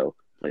Verdugo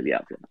play the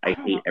outfield. I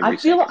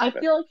feel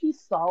like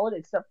he's solid,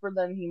 except for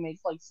then he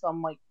makes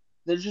some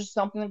there's just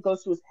something that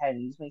goes to his head.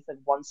 And he just makes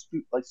one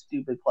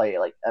stupid play,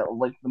 like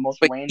the most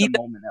random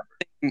moment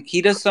ever.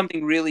 He does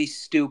something really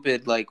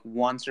stupid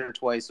once or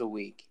twice a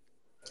week.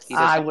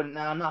 I wouldn't.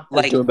 I'm not.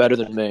 He's doing better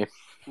than me.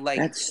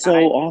 That's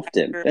so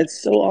often. After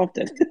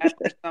something,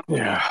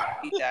 Yeah.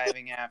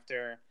 diving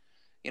after,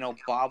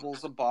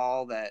 bobbles a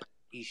ball that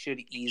he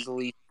should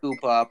easily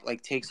scoop up.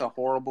 Takes a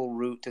horrible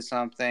route to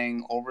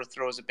something,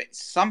 overthrows a bit,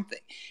 something.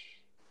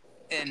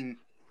 And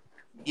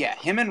yeah,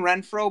 him and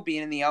Renfroe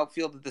being in the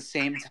outfield at the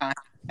same time,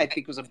 I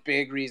think was a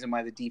big reason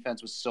why the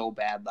defense was so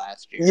bad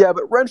last year. Yeah,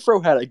 but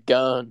Renfroe had a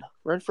gun.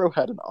 Renfroe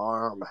had an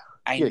arm.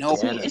 I know.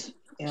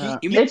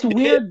 It's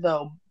weird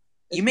though.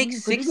 You make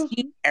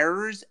 16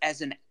 errors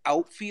as an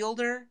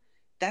outfielder?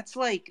 That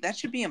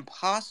should be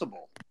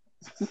impossible.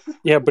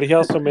 Yeah, but he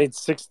also made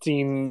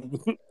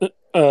 16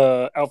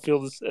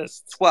 outfield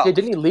assists. 12. Yeah,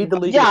 didn't he lead the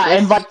league? Yeah,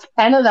 and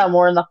 10 of them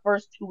were in the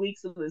first 2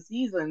 weeks of the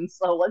season.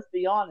 So let's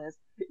be honest.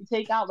 You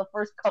take out the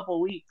first couple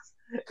weeks.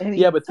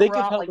 But think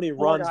of how many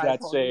runs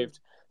that saved.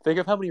 Think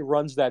of how many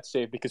runs that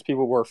saved because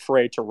people were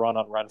afraid to run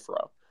on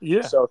Renfroe.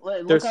 Yeah. So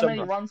there's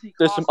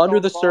some under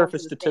the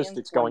surface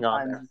statistics going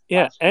on there.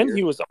 Yeah, and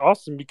he was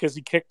awesome because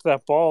he kicked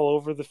that ball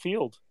over the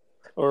field.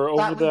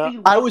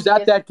 I was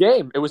at that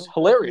game. It was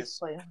hilarious.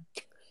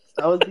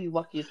 That was the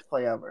luckiest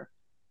play ever.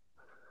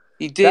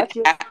 He did.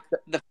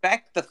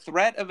 The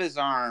threat of his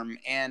arm,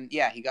 and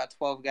yeah, he got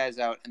 12 guys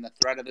out, and the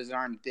threat of his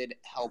arm did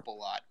help a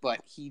lot.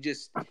 But he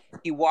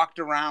walked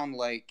around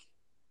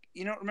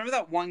remember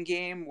that one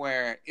game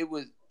where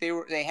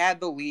they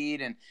had the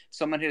lead and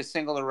someone hit a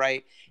single to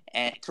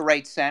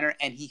right center,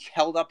 and he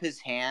held up his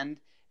hand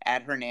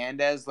at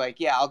Hernandez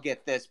yeah, I'll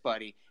get this,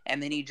 buddy.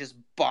 And then he just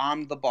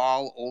bombed the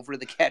ball over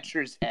the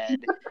catcher's head,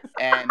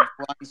 and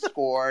run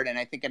scored, and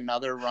I think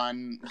another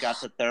run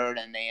got to third,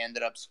 and they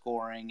ended up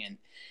scoring, and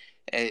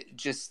it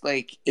just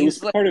it was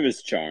part of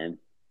his charm.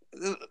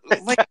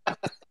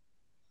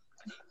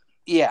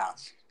 Yeah,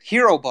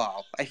 hero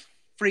ball. I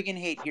freaking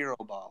hate hero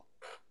ball.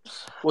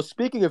 Well,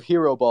 speaking of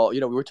hero ball, we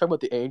were talking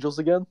about the Angels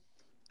again.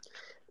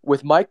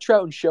 With Mike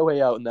Trout and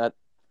Shohei out in that,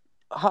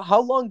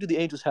 how long do the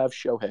Angels have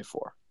Shohei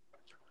for?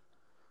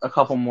 A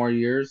couple more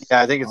years.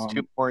 Yeah, I think it's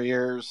 2 more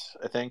years,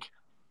 I think.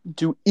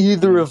 Do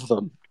either of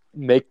them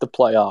make the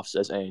playoffs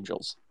as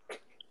Angels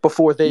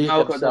before they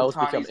themselves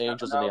become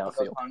Angels in the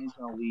outfield? Ohtani's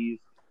going to leave.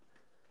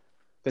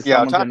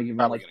 Yeah,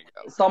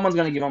 someone's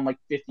going to give him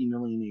 $50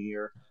 million a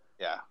year.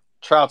 Yeah,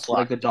 Trout's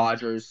like the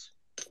Dodgers.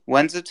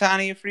 When's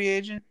Ohtani a free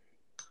agent?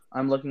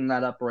 I'm looking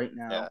that up right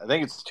now. Yeah, I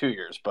think it's 2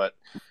 years, but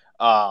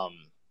Trout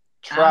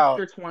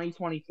after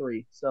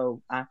 2023,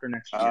 so after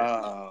next year.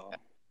 Oh,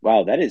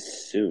 wow, that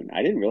is soon.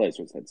 I didn't realize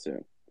it was that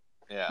soon.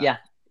 Yeah.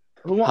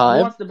 Who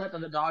wants to bet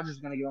that the Dodgers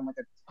are going to give him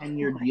a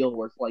 10-year deal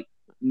worth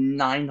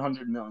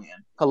 $900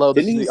 million? Hello,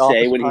 didn't he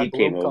say when he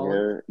came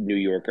over, New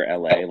York or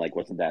LA?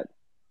 Wasn't that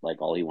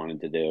all he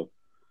wanted to do?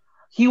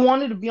 He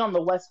wanted to be on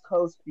the West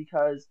Coast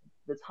because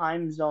the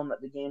time zone that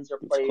the games are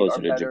played are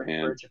better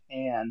for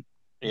Japan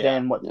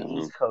than what the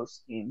East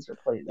Coast games are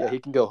played at. Yeah, he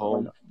can go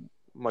home.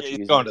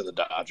 He's going to the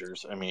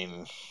Dodgers. I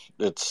mean,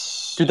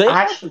 it's... Do they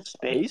have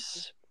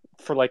space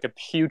for a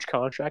huge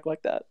contract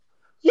like that?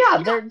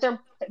 Yeah,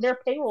 their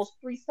payroll's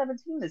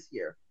 $317 this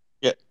year.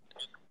 Yeah.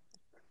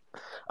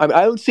 I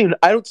mean,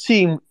 I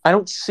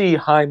don't see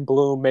Chaim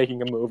Bloom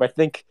making a move. I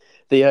think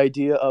the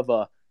idea of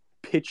a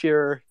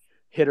pitcher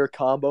hitter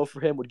combo for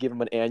him would give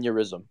him an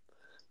aneurysm.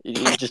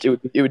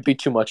 It would be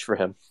too much for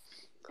him.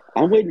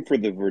 I'm waiting for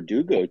the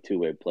Verdugo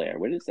two-way player.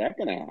 When is that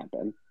going to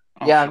happen?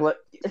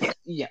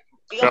 Yeah.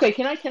 Okay,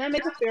 can I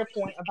make a fair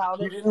point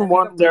about it? You didn't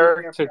want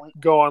Derek to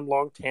go on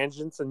long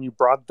tangents, and you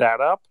brought that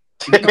up.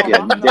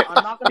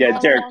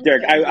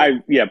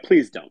 Derek,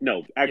 please don't.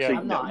 No, actually,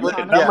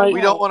 we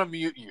don't want to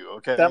mute you.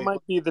 Okay, that might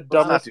be the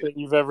dumbest thing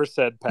you've ever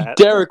said, Pat.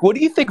 Derek, what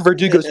do you think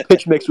Verdugo's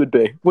pitch mix would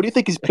be? What do you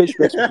think his pitch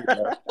mix would be?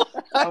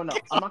 Oh no,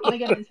 I'm not going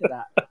to get into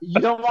that.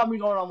 You don't want me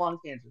going on long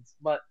tangents,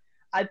 but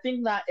I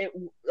think that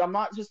I'm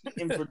not just. But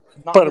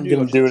I'm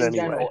going to do it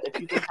anyway. General, if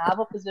you can have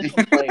a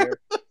position player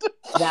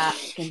that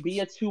can be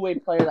a two-way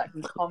player that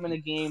can come in a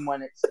game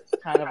when it's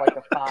kind of like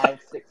a 5,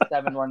 6,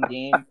 7-run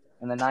game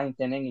in the ninth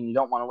inning, and you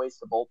don't want to waste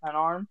the bullpen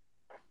arm.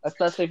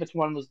 Especially if it's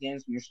one of those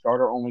games when your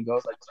starter only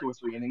goes like 2 or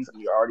 3 innings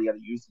and you already got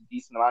to use a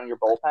decent amount of your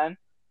bullpen.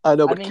 I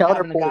know, I but think having a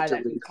counterpoint guy to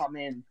that can come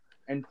in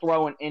and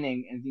throw an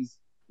inning, and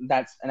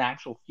that's an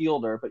actual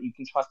fielder, but you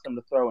can trust him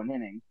to throw an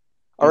inning.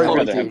 All right, I'd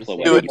but rather him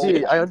play Dude, with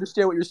D, I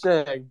understand what you're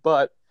saying,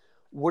 but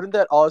wouldn't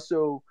that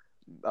also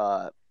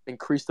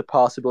increase the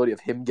possibility of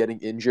him getting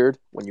injured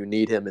when you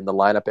need him in the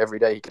lineup every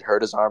day? He could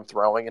hurt his arm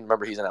throwing, and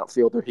remember, he's an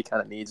outfielder. He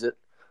kind of needs it.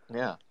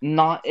 Yeah.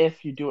 Not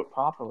if you do it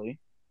properly.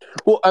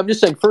 Well, I'm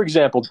just saying, for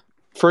example,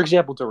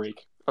 Tariq,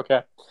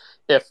 okay?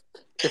 If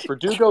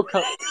Verdugo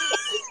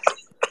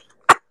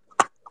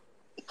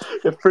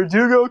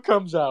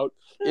comes out,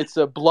 it's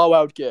a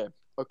blowout game.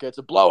 Okay, it's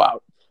a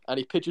blowout, and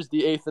he pitches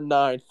the 8th and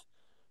 9th.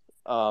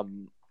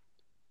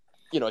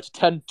 It's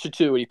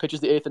 10-2, and he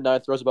pitches the 8th and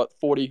 9th, throws about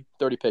 40,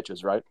 30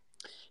 pitches, right?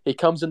 He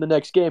comes in the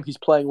next game, he's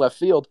playing left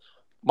field.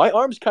 My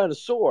arm's kind of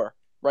sore,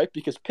 right?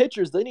 Because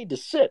pitchers, they need to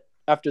sit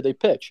after they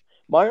pitch.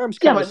 My arm's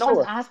kind of but no sore.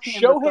 one's asking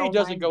him to throw Shohei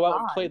doesn't go out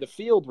and play 95. the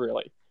field,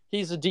 really.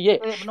 He's a DH. Yeah,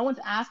 but no one's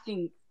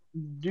asking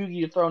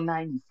Doogie to throw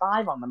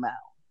 95 on the mound.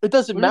 It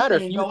doesn't We're just matter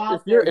saying, if go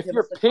out there and give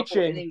you're us a couple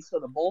pitching. innings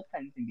so the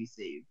bullpen can be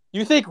saved.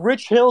 You think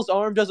Rich Hill's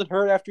arm doesn't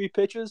hurt after he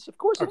pitches? Of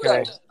course it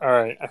Okay, does. all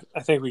right. I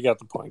think we got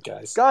the point,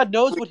 guys. God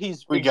knows what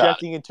he's We got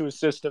injecting into his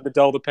system to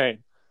dull the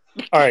pain.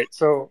 All right,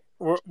 so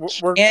we're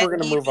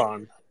going to move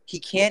on. He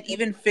can't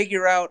even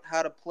figure out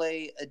how to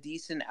play a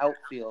decent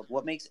outfield.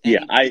 What makes Yeah,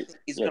 anybody think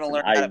he's going to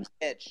learn how to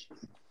pitch?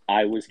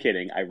 I was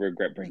kidding. I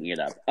regret bringing it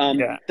up.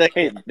 Yeah.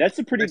 Hey, that's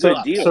a pretty good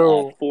deal.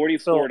 So-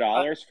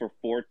 $44 for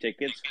 4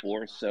 tickets,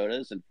 4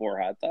 sodas, and 4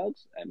 hot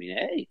dogs. I mean,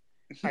 hey,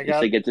 I at least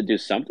got they get to do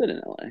something in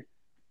LA.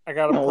 I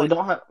got a No, we point.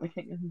 don't have. We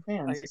can't get some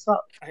fans. What's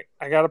up?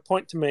 I got a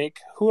point to make.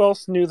 Who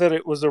else knew that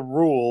it was a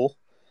rule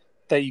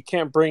that you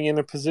can't bring in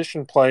a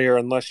position player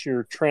unless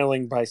you're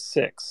trailing by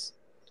 6?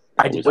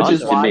 I did Which not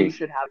is know. why me. you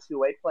should have a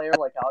two-way player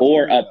like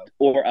Alex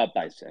Or up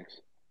by 6.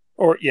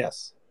 Or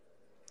yes.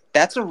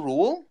 That's a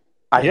rule?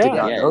 I did Yeah.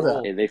 not Yeah, know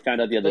that. they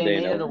found out the other They day.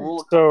 made in it a LA.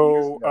 rule a couple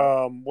years So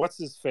ago. what's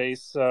his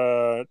face?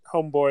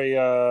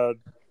 Homeboy.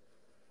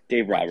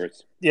 Dave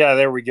Roberts. Yeah,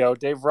 there we go.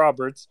 Dave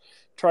Roberts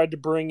tried to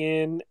bring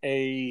in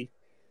a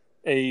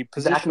Zach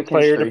position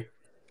player to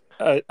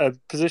McKinstry. a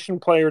position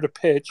player to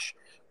pitch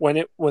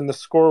when the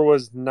score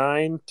was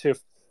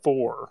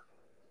 9-4.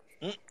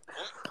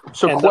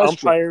 So and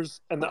question.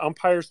 the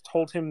umpires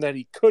told him that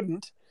he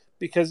couldn't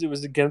because it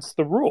was against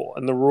the rule,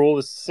 and the rule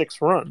is 6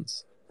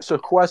 runs. So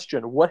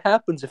question. What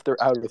happens if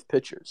they're out of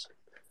pitchers?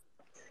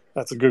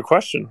 That's a good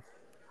question.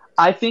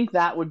 I think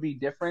that would be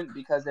different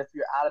because if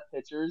you're out of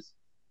pitchers,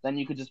 then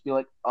you could just be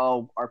like,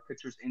 "Oh, our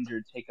pitcher's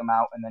injured, take him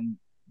out," and then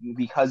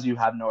because you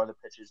have no other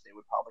pitchers, they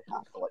would probably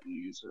have to let you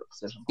use a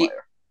position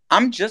player.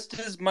 I'm just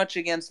as much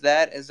against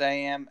that as I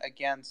am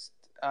against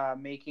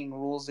making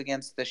rules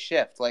against the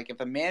shift. Like if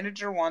a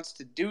manager wants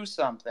to do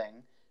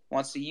something,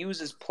 wants to use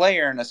his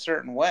player in a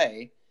certain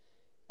way,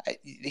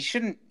 you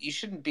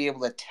shouldn't be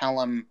able to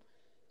tell him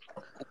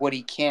what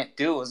he can't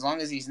do as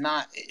long as he's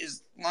not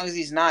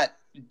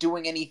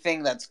doing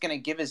anything that's going to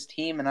give his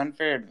team an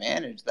unfair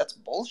advantage. That's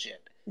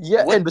bullshit.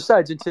 Yeah, and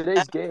besides, in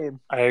today's game,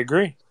 I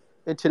agree.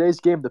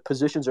 the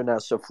positions are now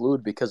so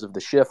fluid because of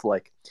the shift.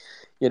 Like,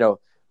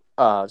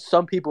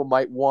 some people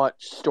might want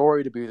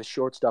Story to be the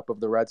shortstop of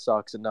the Red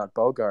Sox and not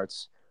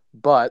Bogarts,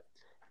 but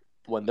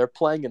when they're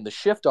playing in the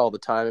shift all the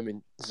time, I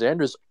mean,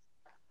 Xander's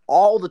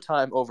all the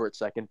time over at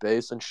second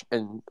base,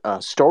 and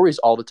Story's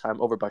all the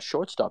time over by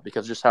shortstop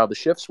because of just how the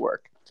shifts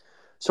work.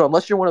 So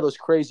unless you're one of those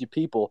crazy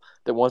people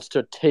that wants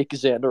to take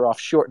Xander off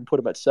short and put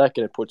him at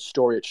second and put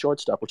Story at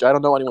shortstop, which I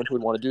don't know anyone who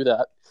would want to do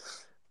that,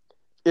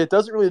 it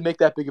doesn't really make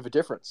that big of a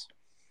difference.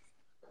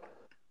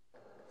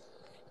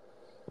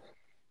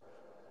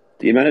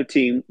 The amount of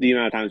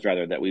times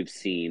that we've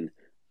seen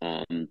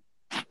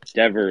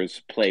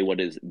Devers play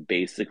what is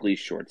basically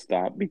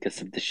shortstop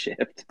because of the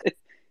shift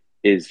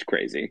is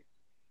crazy.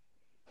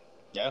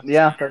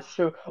 Yeah, that's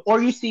true. Or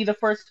you see the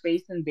first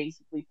baseman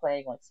basically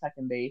playing like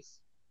second base.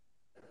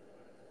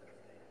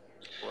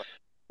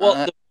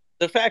 Well,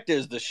 the fact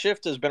is, the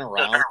shift has been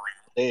around since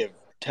the day of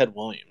Ted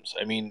Williams.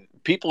 I mean,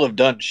 people have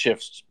done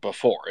shifts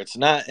before. It's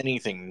not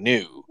anything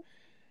new.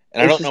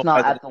 And I It's don't just know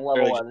not why at the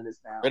level just that it is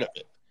now. rid of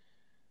it.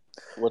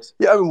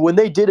 Yeah, I mean, when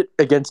they did it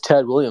against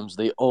Ted Williams,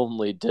 they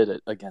only did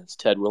it against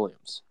Ted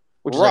Williams,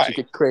 which is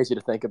actually crazy to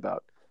think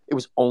about. It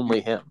was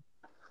only him.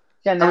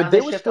 Yeah, now I mean,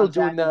 they were still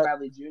doing that.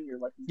 Bradley Jr.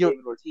 like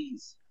David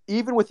Ortiz.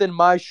 Even within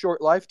my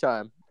short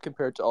lifetime,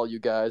 compared to all you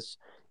guys,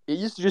 it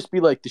used to just be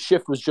like the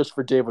shift was just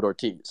for David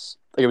Ortiz.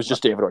 Like it was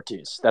just David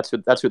Ortiz. That's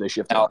who they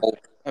shifted on.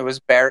 It was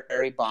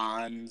Barry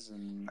Bonds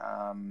and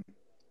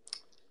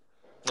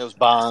it was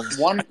Bonds.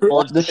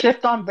 The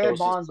shift on Barry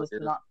Bonds was to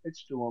not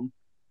pitch to him.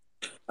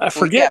 I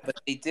forget.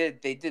 But they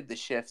did the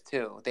shift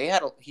too.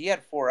 He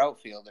had 4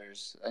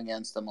 outfielders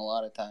against them a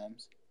lot of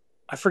times.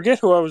 I forget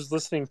who I was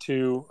listening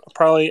to.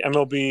 Probably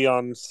MLB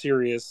on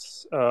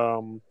Sirius.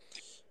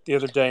 the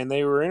other day, and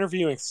they were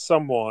interviewing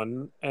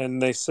someone,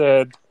 and they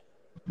said,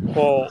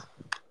 well,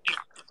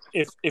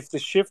 if the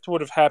shift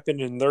would have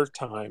happened in their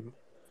time,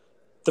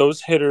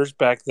 those hitters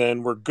back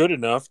then were good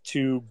enough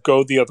to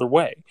go the other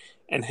way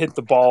and hit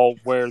the ball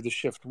where the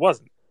shift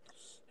wasn't.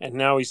 And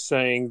now he's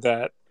saying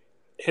that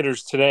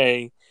hitters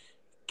today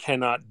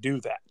cannot do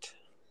that.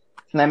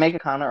 Can I make a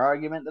counter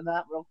argument to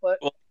that real quick?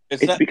 Well,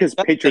 It's because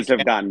pitchers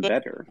have gotten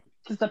better.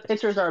 Because the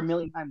pitchers are a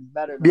million times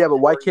better. Than Yeah, what but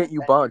they why were can't even you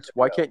 10 bunt? years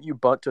Why ago. can't you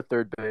bunt to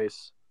third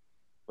base?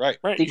 Right.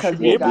 Right. Because you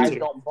these should be able guys to.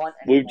 don't bunt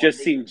anymore. We've just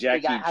seen They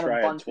Jackie haven't try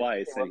it bunted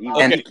twice, since they were and he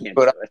five. And just he can't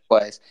put do up it.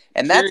 twice.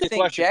 And that's the Serious thing.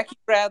 question. Jackie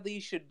Bradley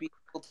should be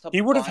able to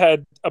He would have bunt.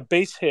 had a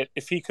base hit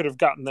if he could have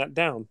gotten that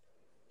down.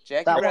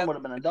 Jackie That one Bradley would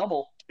have been a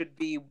double. should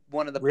be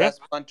one of the Yeah.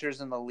 best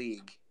bunters in the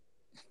league.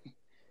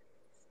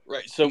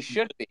 Right. So, He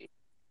should be.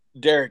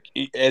 Derek,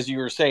 as you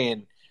were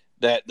saying,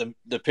 that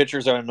the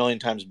pitchers are a million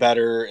times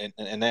better,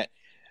 and that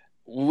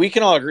we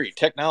can all agree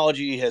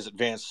technology has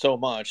advanced so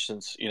much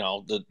since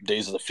the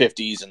days of the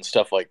 50s and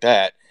stuff like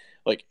that.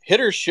 Like,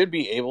 hitters should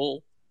be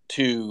able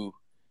to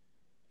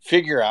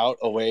figure out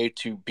a way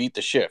to beat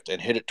the shift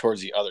and hit it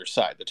towards the other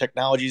side. The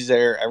technology's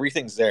there,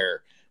 everything's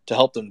there to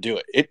help them do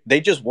it.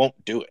 They just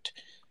won't do it.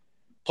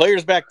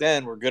 Players back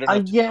then were good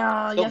enough.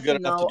 Yes good and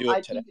enough no. to do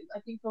it today.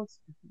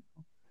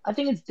 I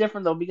think it's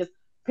different though because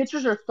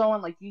pitchers are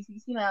throwing like you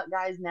see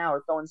guys now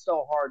are throwing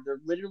so hard they're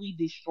literally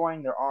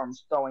destroying their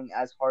arms throwing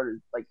as hard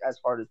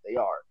as they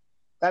are.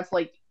 That's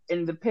like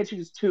in the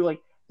pitchers too, like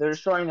they're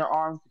destroying their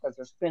arms because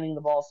they're spinning the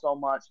ball so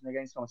much and they're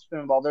getting so much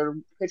spin ball. Their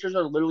pitchers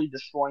are literally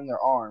destroying their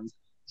arms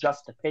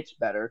just to pitch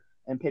better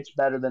and pitch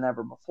better than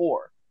ever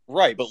before.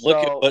 Right, but look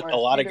at what a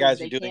lot of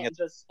guys are they doing at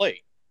can't the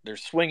plate. They're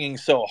swinging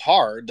so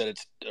hard that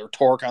it's their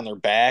torque on their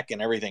back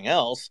and everything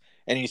else.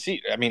 And you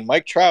see, I mean,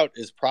 Mike Trout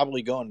is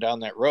probably going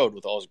down that road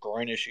with all his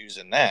groin issues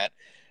and that.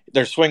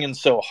 They're swinging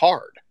so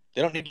hard.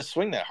 They don't need to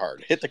swing that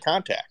hard. Hit the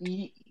contact.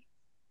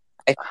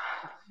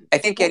 I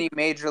think any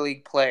major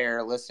league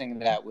player listening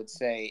to that would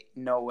say,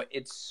 no,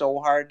 it's so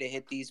hard to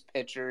hit these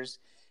pitchers.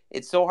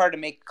 It's so hard to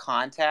make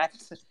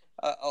contact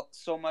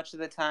so much of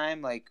the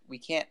time. Like, we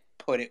can't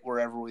put it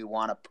wherever we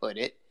want to put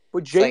it.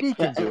 But JD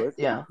can do it.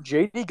 Yeah.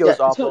 JD goes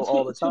off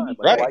all the time.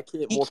 Right. Why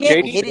can't he more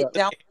can't people hit do it that?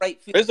 down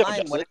right field Rizzo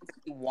line does whenever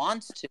he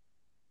wants to.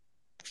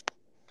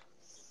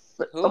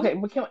 But, Who? okay,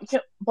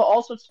 but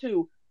also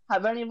too,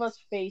 have any of us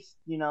faced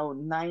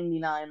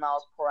 99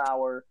 miles per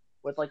hour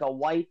with like a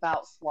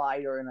wipeout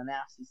slider and a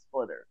nasty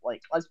splitter?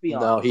 Like, let's be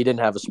honest. No, he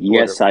didn't have a splitter.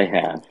 Yes, I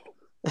have.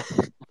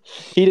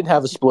 He didn't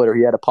have a splitter.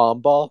 He had a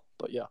palm ball,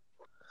 but yeah.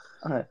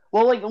 Okay.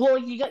 Well,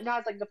 you got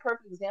guys like the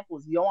perfect example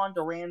is Yohan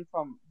Duran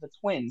from the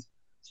Twins,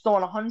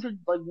 throwing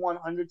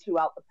 102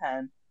 out the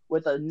pen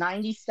with a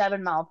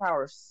 97 mile per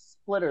hour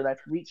splitter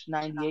that's reached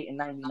 98 and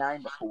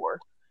 99 before,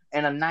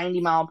 and a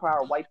 90 mile per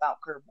hour wipeout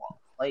curveball.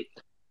 Like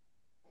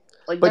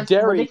But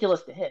that's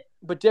ridiculous to hit.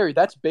 But Derry,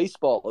 that's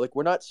baseball. Like,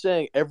 we're not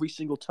saying every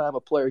single time a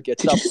player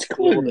gets up, Just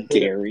call him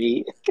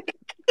Derry.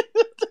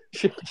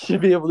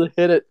 should be able to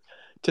hit it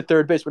to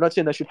third base. We're not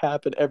saying that should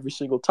happen every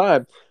single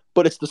time,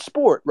 but it's the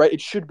sport, right?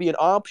 It should be an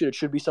option. It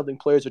should be something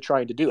players are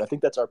trying to do. I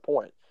think that's our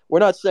point. We're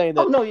not saying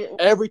that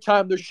every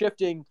time they're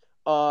shifting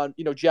on,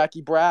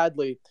 Jackie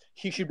Bradley,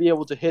 he should be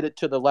able to hit it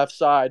to the left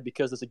side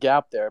because there's a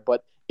gap there.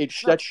 But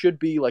that should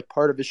be like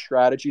part of his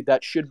strategy.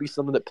 That should be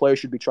something that players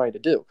should be trying to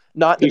do.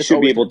 Not that He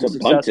should be able to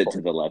bunt successful. it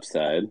to the left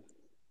side.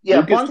 Yeah,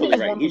 Luke is bunting totally is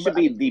right. one He of should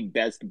the- be the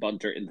best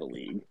bunter in the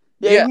league.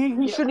 Yeah,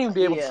 he shouldn't even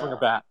be able to swing a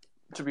bat,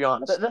 to be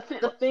honest.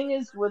 The thing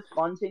is with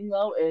bunting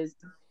though is,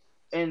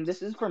 and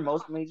this is for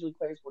most major league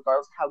players,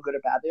 regardless of how good or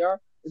bad they are,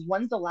 is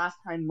when's the last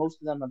time most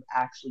of them have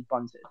actually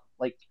bunted?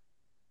 Like,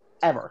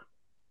 ever.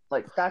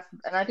 Like,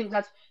 and I think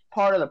that's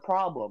part of the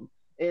problem,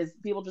 is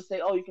people just say,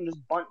 oh, you can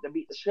just bunt to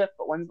beat the shift,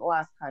 but when's the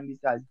last time these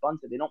guys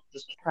bunted? They don't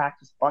just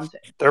practice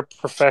bunting. They're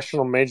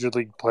professional major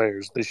league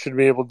players. They should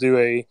be able to do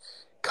a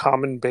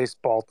common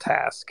baseball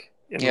task.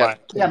 But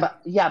they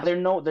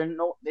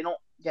don't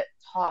get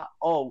taught,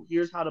 oh,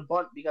 here's how to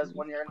bunt, because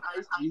when you're in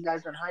high school, these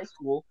guys are in high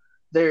school,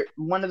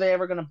 when are they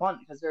ever going to bunt?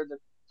 Because they're the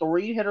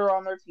 3 hitter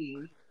on their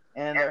team,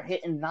 and they're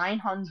hitting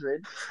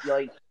 900,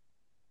 like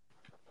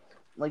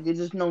there's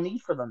just no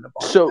need for them to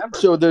bunt.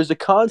 So there's a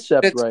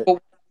concept, right? When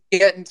you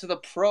get into the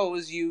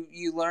pros, you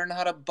learn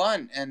how to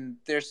bunt, and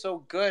they're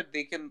so good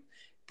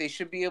they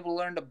should be able to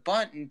learn to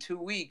bunt in 2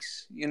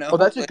 weeks. Well,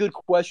 that's a good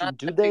question.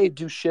 Do they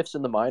do shifts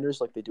in the minors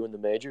like they do in the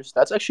majors?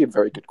 That's actually a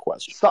very good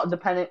question.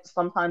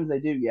 Sometimes they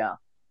do, yeah.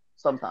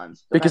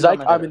 Sometimes. Because I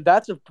mean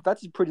that's a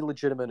pretty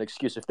legitimate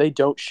excuse. If they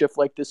don't shift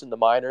like this in the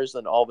minors,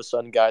 then all of a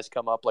sudden guys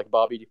come up like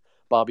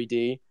Bobby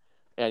D,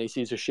 and he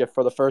sees a shift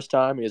for the first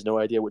time. He has no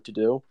idea what to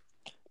do.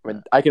 I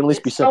mean, I can at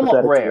least be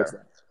sympathetic.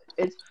 Rare.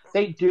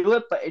 They do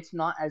it, but it's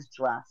not as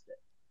drastic.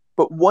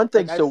 But one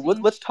thing,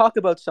 let's talk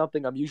about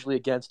something I'm usually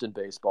against in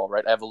baseball,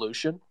 right?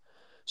 Evolution.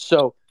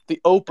 So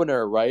the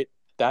opener, right?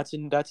 That's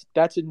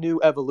a new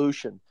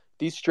evolution.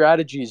 These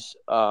strategies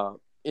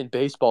in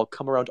baseball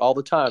come around all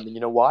the time, and you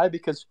know why?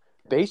 Because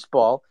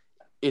baseball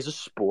is a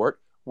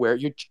sport where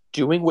you're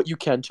doing what you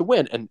can to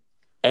win, and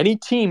Any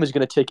team is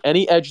going to take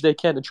any edge they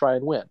can to try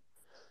and win.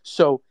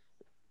 So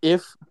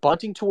if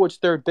bunting towards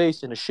third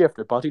base in a shift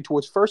or bunting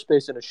towards first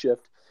base in a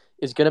shift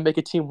is going to make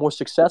a team more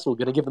successful,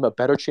 going to give them a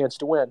better chance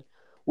to win,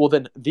 well,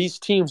 then these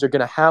teams are going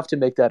to have to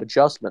make that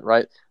adjustment,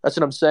 right? That's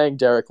what I'm saying,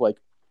 Derek. Like,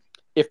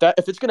 if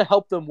it's going to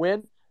help them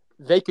win,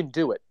 they can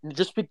do it.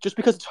 Just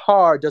because it's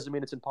hard doesn't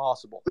mean it's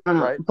impossible,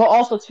 right? But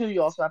also, too,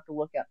 you also have to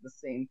look at the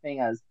same thing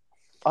as,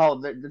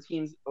 the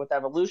teams with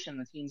evolution,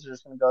 the teams are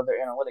just going to go to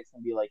their analytics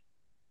and be like,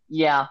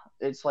 yeah,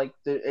 it's like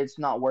it's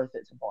not worth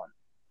it to bunt.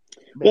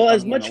 Well,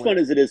 as much fun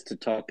as it is to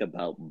talk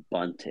about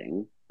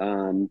bunting,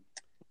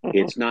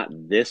 it's not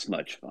this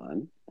much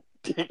fun.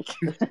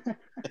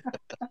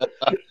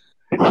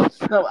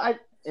 No, I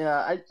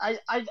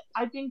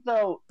think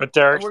though. But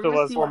Derek we're still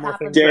gonna has see one what more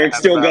happens. thing. Derek's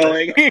still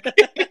going.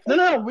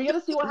 No. We got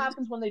to see what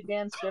happens when they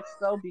ban shifts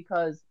though,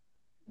 because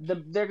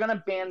they're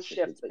gonna ban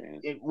shifts,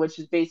 which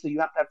is basically you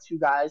have to have two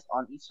guys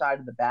on each side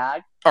of the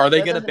bag. Are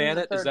they going to ban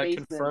it? Is that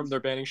confirmed? They're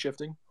banning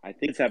shifting? I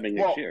think it's happening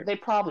next year. They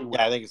probably will.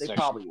 Yeah, I think it's they next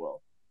probably year.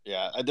 will.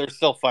 Yeah, they're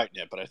still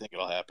fighting it, but I think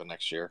it'll happen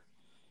next year.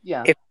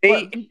 Yeah. If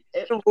they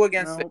go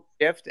against the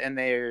shift and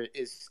there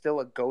is still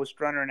a ghost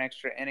runner in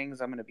extra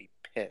innings, I'm going to be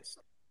pissed.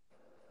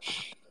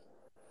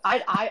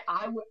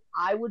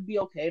 I would be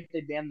okay if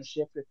they banned the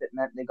shift if it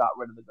meant they got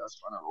rid of the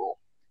ghost runner rule.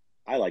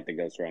 I like the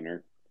ghost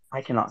runner.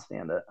 I cannot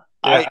stand it.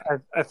 Yeah,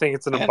 I think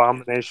it's an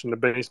abomination to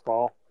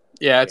baseball.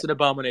 Yeah, it's an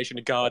abomination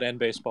to God and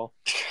baseball.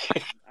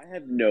 I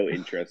have no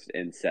interest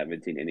in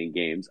 17-inning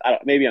games.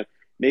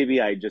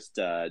 Maybe I just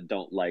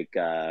don't like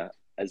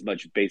as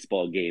much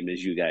baseball game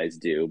as you guys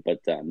do. But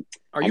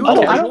are you?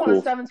 I don't want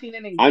a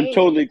 17-inning game. I'm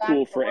totally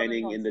cool for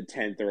ending in the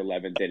 10th or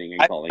 11th inning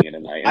and calling it a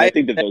night. And I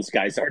think that those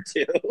guys are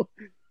too.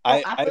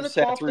 After the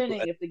 12th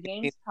inning, if the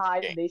game's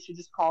tied, they should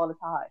just call it a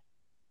tie.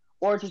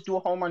 Or just do a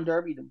home run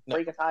derby to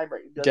break a tie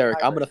break. Derek,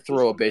 I'm going to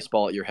throw a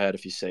baseball at your head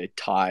if you say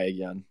tie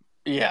again.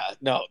 Yeah,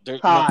 no.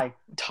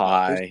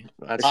 Tie.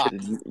 That's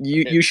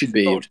you should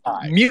be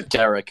mute,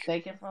 Derek.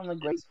 Take it from the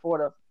great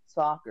sport of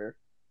soccer.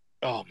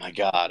 Oh my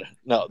God!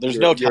 No, there's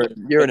no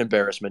time. You're an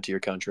embarrassment to your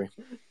country.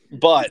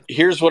 But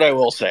here's what I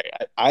will say: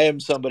 I am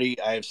somebody.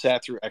 I have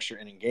sat through extra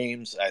inning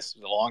games.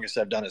 The longest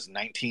I've done is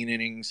 19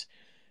 innings,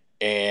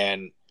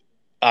 and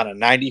on a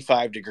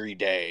 95-degree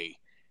day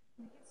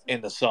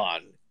in the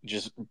sun,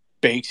 just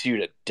bakes you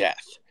to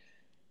death.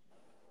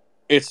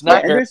 It's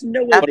not. There's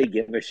no way they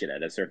give a shit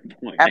at a certain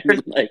point.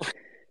 It's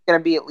going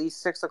to be at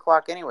least 6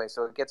 o'clock anyway,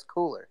 so it gets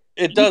cooler.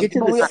 It does. You get to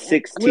the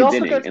 16th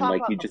inning,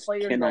 and you just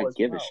cannot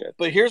give a shit.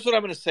 But here's what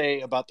I'm going to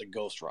say about the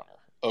Ghost Runner.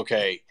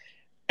 Okay,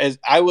 as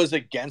I was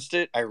against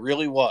it, I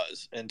really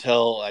was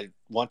until I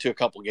went to a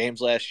couple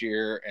games last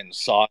year and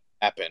saw it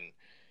happen.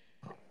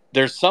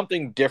 There's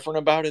something different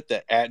about it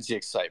that adds the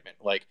excitement.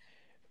 Like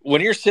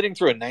when you're sitting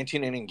through a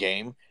 19-inning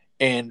game,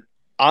 and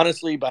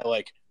honestly, by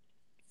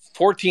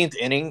 14th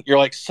inning, you're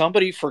like,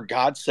 somebody, for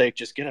God's sake,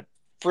 just get a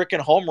freaking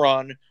home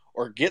run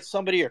or get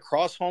somebody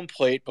across home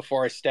plate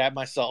before I stab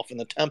myself in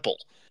the temple.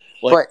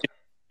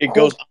 It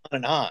goes on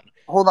and on.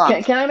 Hold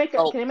on. Can I make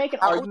an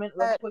argument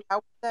real quick? How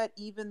is that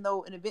even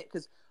though in a bit?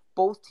 Because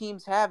both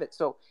teams have it,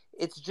 so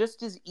it's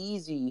just as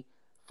easy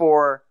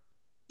for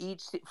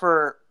each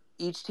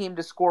team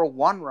to score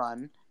one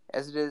run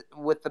as it is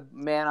with the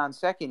man on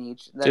second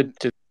each. Then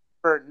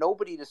for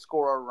nobody to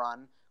score a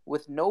run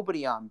with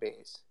nobody on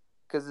base.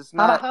 Because it's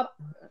not. How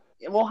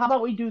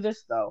about we do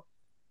this though?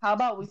 How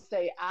about we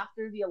say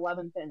after the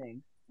 11th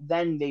inning,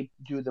 then they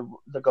do the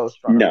ghost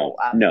runner?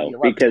 No,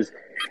 because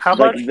how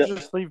about you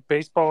just leave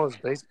baseball as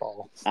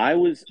baseball? I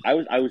was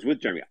with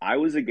Jeremy. I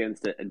was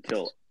against it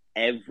until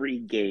every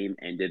game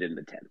ended in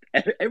the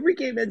 10th. Every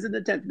game ends in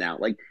the 10th now.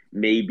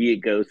 Maybe it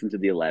goes into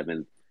the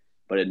 11th,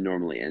 but it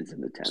normally ends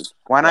in the 10th.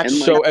 Why not?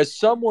 So as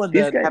someone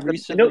that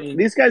recently,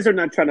 these guys are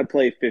not trying to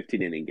play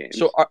 15-inning games.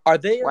 So are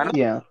they? Why not?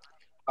 Yeah.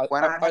 Why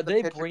not are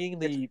they bringing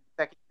the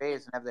second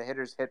base and have the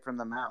hitters hit from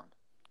the mound?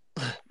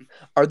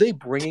 Are they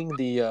bringing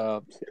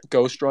the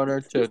ghost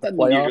runner to the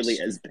playoffs? Really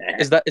as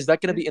bad. Is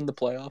that going to be in the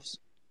playoffs?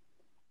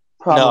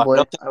 Probably. No, I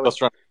don't think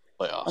ghost runner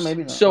playoffs. Oh,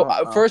 maybe not.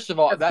 So first of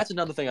all, that's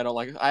another thing I don't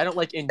like. I don't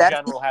like in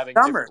general having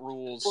different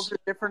rules. Rules are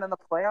different in the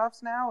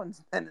playoffs now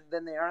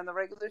than they are in the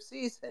regular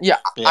season. Yeah,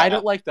 I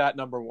don't like that.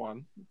 Number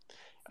one,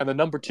 and then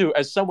number two,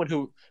 as someone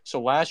who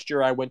last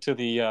year I went to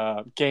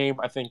the game,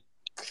 I think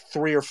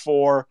 3 or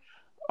 4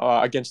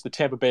 against the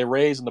Tampa Bay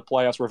Rays in the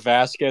playoffs where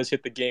Vasquez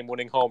hit the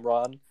game-winning home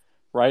run.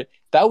 Right?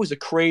 That was a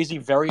crazy,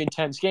 very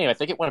intense game. I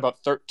think it went about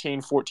 13,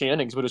 14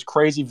 innings, but it was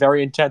crazy,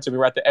 very intense, and we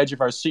were at the edge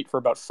of our seat for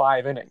about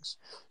 5 innings.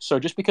 So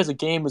just because a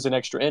game is in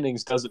extra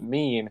innings doesn't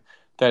mean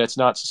that it's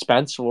not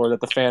suspenseful or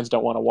that the fans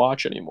don't want to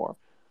watch anymore.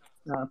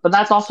 But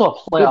that's also a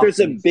playoff. But there's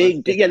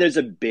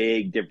a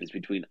big difference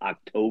between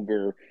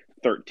October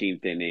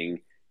 13th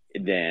inning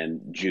than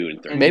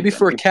June 13th. Maybe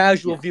for a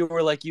casual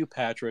viewer like you,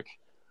 Patrick.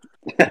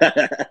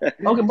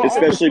 Okay, but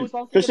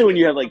especially when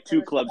you have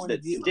 2 clubs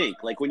that stink.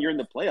 When you're in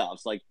the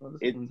playoffs,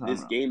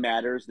 this game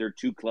matters. There are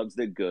 2 clubs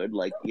that are good.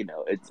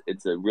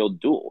 It's a real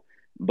duel.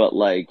 But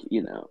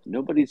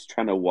nobody's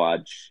trying to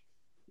watch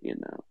The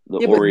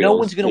Yeah, but Orioles no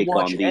one's gonna take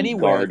watch on the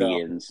anyway, though.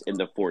 Guardians in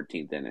the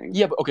 14th inning.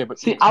 Yeah, but okay, but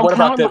See, what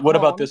about that? What hold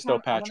on, about let me this though,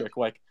 count- I'm gonna- Patrick?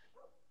 Like,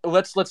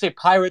 let's say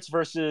Pirates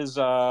versus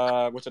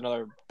what's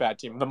another bad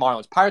team? The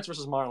Marlins. Pirates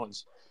versus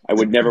Marlins. I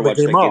would never The watch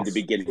that game game off. to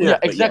begin with. Yeah,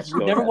 but exactly. yes, You'd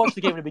go never ahead. watch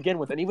the game to begin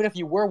with, and even if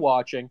you were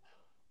watching,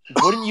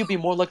 wouldn't you be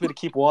more likely to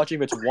keep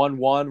watching if it's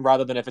 1-1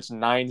 rather than if it's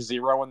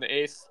 9-0 in the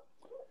eighth?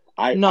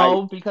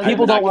 No, because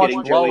people don't watch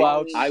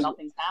blowouts. blowouts.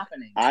 Nothing's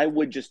happening. I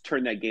would just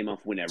turn that game off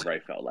whenever I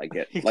felt like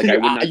it. Like I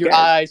would not Your care.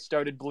 eyes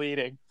started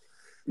bleeding.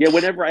 Yeah,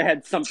 whenever I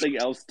had something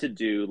else to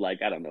do,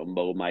 like I don't know,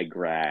 mow my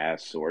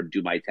grass or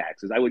do my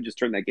taxes, I would just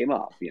turn that game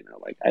off.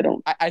 Like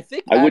I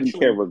think I wouldn't actually,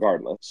 care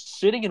regardless.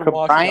 sitting and Could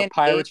watching a Brian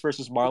Pirates Hayes-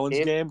 versus Marlins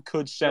if- game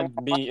could send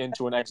me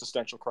into an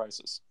existential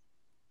crisis.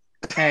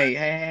 Hey.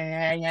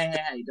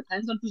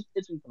 Depends on who's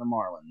pitching for the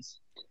Marlins.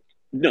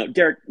 No,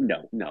 Derek,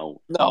 no.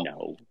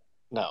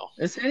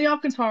 Is Sandy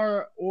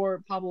Alcantara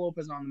or Pablo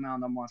Lopez on the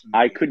mound? I'm watching.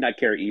 I could not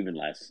care even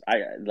less. I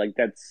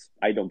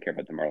don't care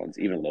about the Marlins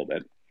even a little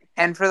bit.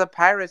 And for the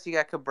Pirates, you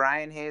got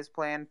Brian Hayes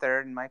playing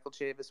third and Michael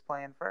Chavis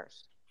playing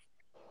first.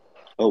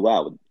 Oh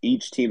wow!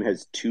 Each team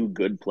has two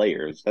good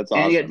players. That's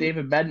awesome. And you got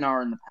David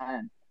Bednar in the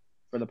pen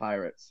for the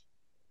Pirates.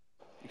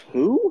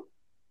 Who?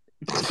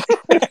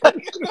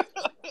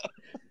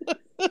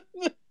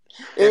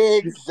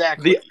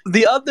 Exactly.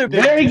 The other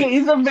big Very D, good.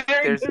 He's a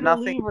very There's good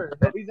nothing- reliever,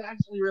 but he's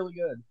actually really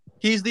good.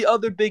 he's the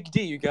other big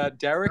D. You got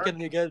Derek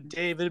and you got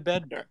David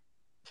Bednar.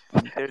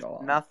 There's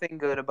God. nothing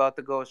good about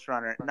the Ghost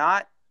Runner.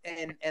 Not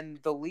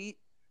the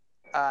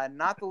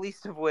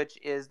least of which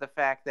is the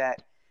fact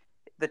that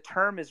the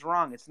term is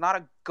wrong. It's not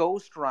a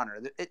ghost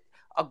runner.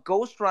 A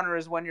ghost runner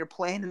is when you're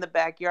playing in the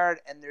backyard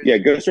and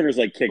there's Ghost runner's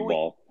like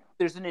kickball.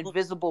 there's an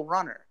invisible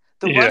runner.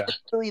 The Yeah. runner's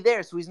really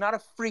there, so he's not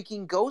a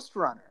freaking ghost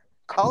runner.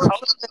 Call it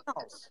something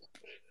else.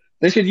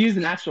 They should use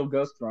an actual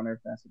ghost runner if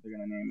that's what they're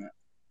going to name it.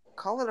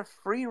 Call it a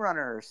free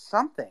runner or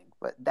something.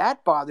 But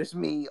that bothers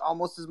me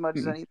almost as much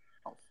as anything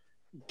else.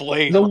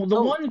 Blade.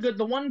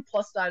 The one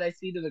plus side I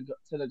see to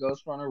the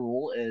ghost runner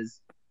rule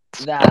is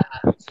that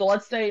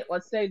let's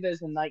say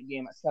there's a night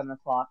game at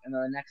 7:00 and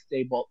then the next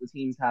day both the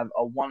teams have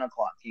a 1:00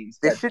 game This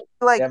scheduled. should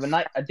be like They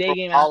have a day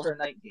game all after a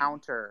night game.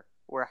 counter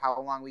where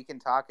how long we can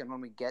talk, and when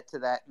we get to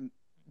that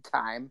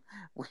time,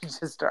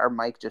 our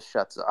mic just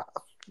shuts off.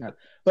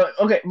 But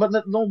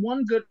the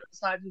one good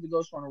side to the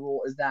ghost runner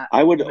rule is that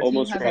I would if a team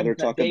almost has rather a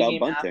talk day about game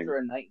bunting. after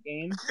a night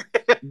game,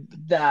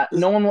 that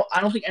no one will.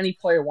 I don't think any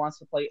player wants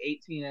to play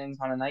 18 innings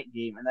on a night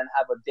game and then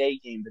have a day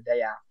game the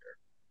day after.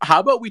 How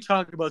about we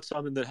talk about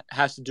something that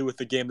has to do with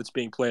the game that's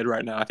being played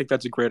right now? I think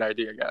that's a great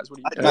idea, guys. What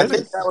do you I think?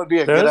 think that would be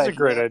a That good is idea. a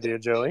great idea,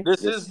 Joey.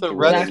 This This is the is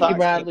Red Jackie Sox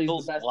Bradley's the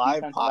Eagles best live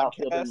defensive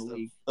outfielder in the podcast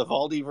league. of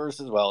Eovaldi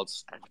versus, well,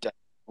 it's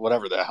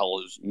whatever the hell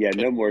is. Yeah,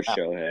 no more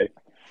Shohei.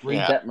 Reed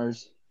Yeah.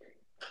 Detmers.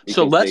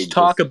 So Because let's they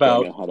talk just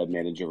about- don't know how to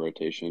manage a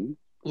rotation.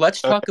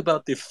 Let's talk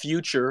about the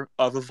future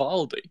of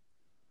Eovaldi.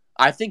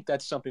 I think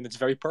that's something that's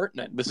very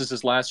pertinent. This is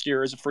his last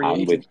year as a free I'm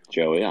agent. with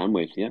Joey. I'm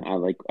with you. I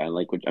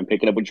like what I'm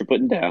picking up what you're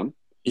putting down.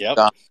 Yep.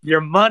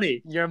 Your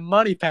money,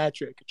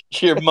 Patrick.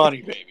 Your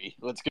money, baby.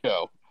 Let's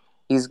go.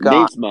 He's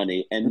gone. Nate's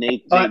money, and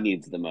Nate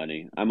needs the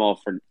money. I'm all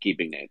for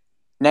keeping Nate.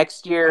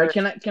 Next year,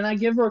 Can I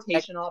give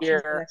rotation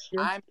options for next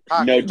year?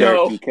 I'm No, talking.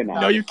 Derek, you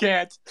cannot. No, you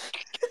can't.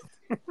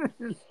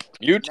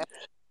 You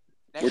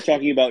Next We're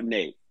talking about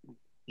Nate.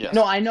 yes.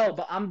 No, I know,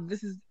 but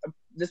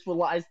this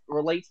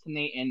relates to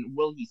Nate and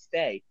will he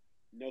stay?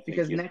 No, thank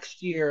Because you.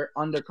 next year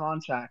under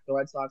contract, the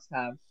Red Sox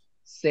have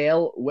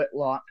Sale,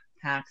 Whitlock,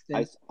 Paxton,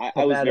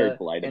 I was very Pivetta,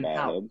 polite and about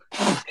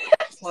Houck, him.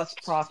 plus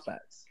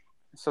prospects.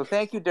 So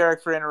thank you,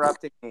 Derek, for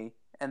interrupting me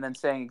and then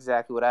saying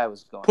exactly what I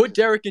was going. Put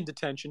to. Derek in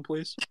detention,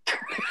 please.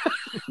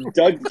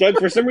 Doug,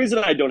 for some reason,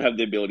 I don't have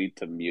the ability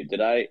to mute. Did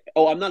I?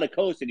 Oh, I'm not a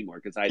co-host anymore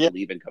because I had to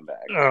leave and come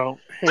back. Oh,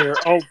 here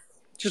I'll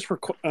just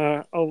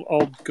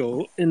I'll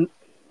go and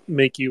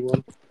make you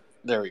one.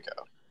 There we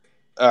go.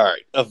 All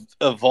right.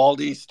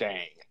 Eovaldi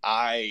staying.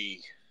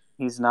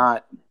 He's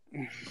not.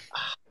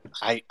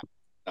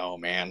 No,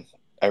 man.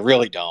 I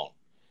really don't.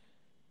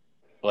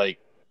 Like,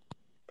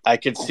 I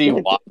could see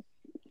why,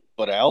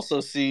 but I also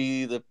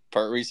see the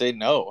part where you say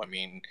no. I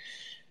mean,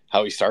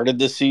 how he started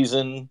this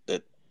season,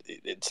 that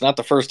it's not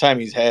the first time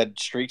he's had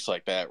streaks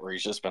like that where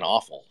he's just been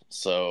awful.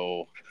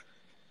 So,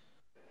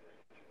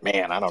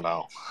 man, I don't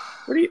know.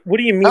 What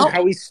do you mean? No.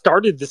 How he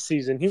started the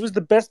season? He was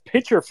the best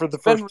pitcher for the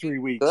first 3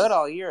 weeks. Good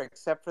all year,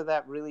 except for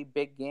that really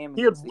big game.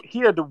 He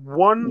had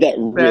one That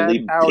bad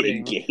really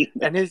outing, big game.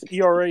 and his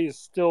ERA is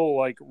still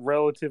like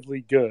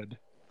relatively good.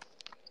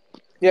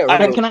 Yeah,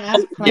 I- Can I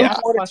ask I a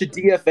wanted to question?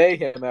 DFA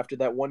him after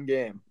that one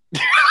game.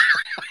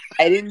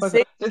 I didn't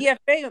say This-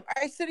 DFA him.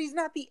 I said he's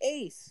not the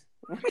ace.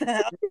 What the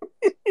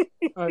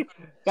hell?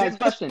 Guys,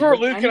 question. Sure, Does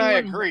Luke and I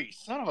anyone- agree.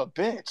 Son of a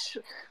bitch.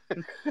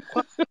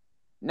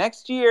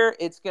 Next year,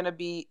 it's going to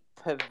be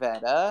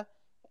Pivetta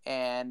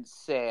and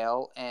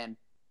Sale and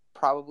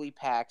probably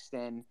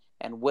Paxton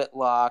and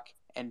Whitlock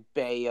and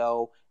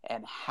Bayo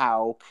and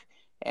Houck.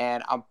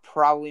 And I'm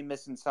probably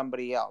missing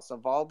somebody else.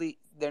 Eovaldi,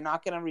 they're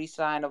not going to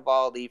re-sign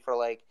Eovaldi for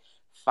like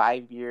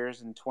 5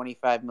 years and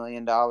 $25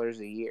 million a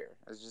year.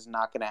 It's just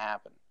not going to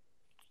happen.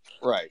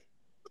 Right.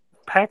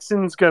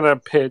 Paxton's going to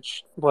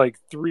pitch like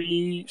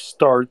 3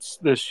 starts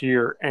this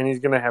year, and he's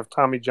going to have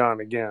Tommy John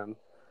again.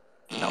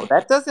 No,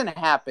 that doesn't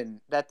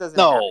happen. That doesn't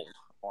happen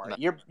anymore.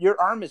 No.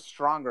 Your arm is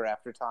stronger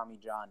after Tommy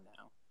John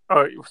now.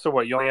 Oh, so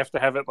what? You only have to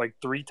have it like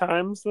 3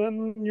 times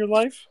then in your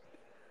life?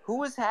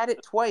 Who has had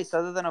it twice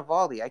other than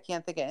Eovaldi? I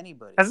can't think of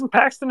anybody. Hasn't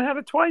Paxton had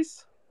it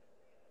twice?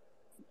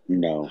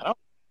 No. I don't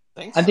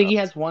think I so. think he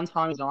has one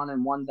Tommy John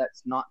and one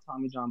that's not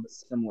Tommy John but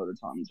similar to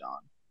Tommy John.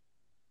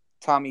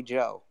 Tommy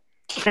Joe.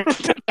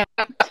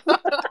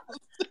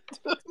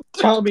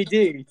 Tommy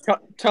D.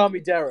 Tommy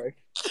Derrick.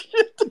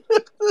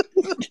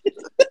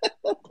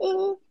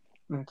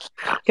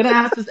 Can I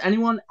ask, does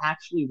anyone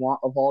actually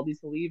want Eovaldi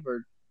to leave,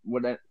 or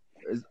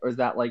is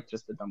that like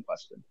just a dumb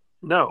question?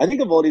 No. I think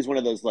Eovaldi's one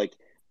of those does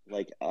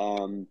he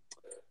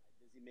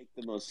make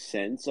the most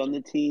sense on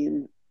the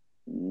team?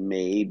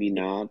 Maybe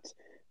not.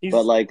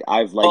 But like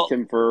I've liked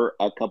him for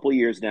a couple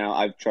years now.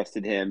 I've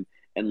trusted him,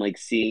 and like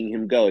seeing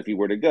him go, if he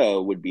were to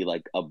go, would be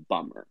like a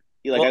bummer.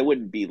 I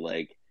wouldn't be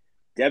like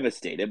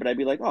devastated, but I'd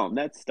be like, oh,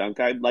 that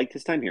stunk. I liked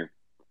his time here.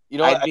 You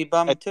know, I'd be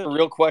bummed too. The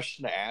real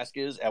question to ask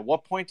is, at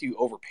what point do you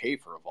overpay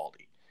for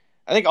Eovaldi?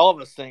 I think all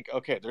of us think,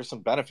 okay, there's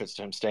some benefits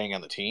to him staying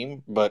on the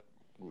team, but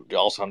we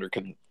also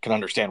can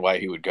understand why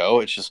he would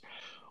go. It's just,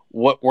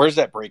 where's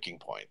that breaking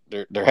point?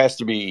 There has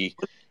to be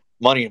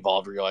money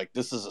involved where you're like,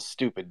 this is a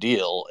stupid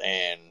deal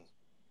and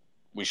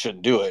we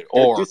shouldn't do it.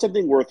 Or do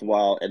something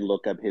worthwhile and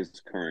look up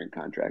his current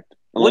contract,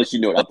 unless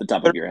you know it off the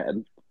top of your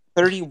head.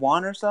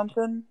 31 or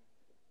something?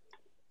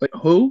 Wait,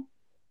 who?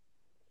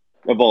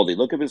 Eovaldi,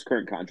 look up his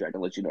current contract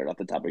and let you know it off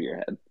the top of your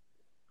head.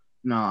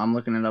 No, I'm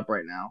looking it up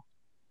right now.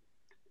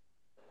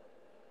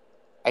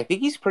 I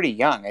think he's pretty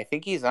young. I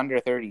think he's under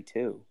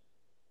 32.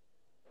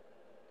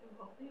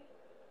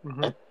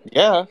 Mm-hmm.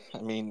 Yeah, I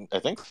mean, I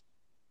think.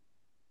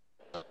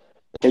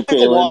 Hey,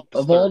 Kalen.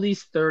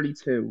 Eovaldi's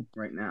 32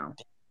 right now.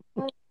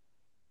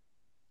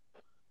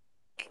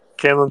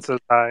 Kalen says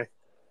hi.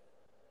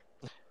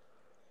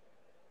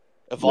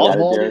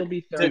 Eovaldi will be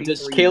 33.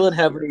 Does Kalen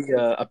have any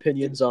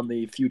opinions on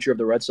the future of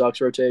the Red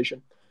Sox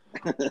rotation?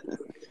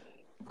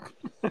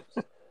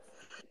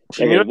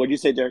 What'd you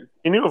say, Derek?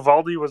 You knew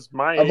Eovaldi was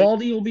my age.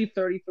 Eovaldi will be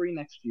 33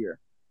 next year.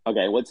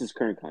 Okay, what's his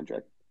current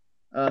contract?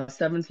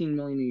 $17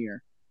 million a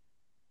year.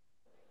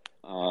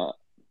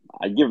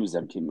 I'd give him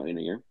 $17 million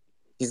a year.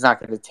 He's not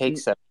going to take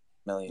 $7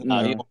 million.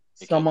 No,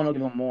 someone will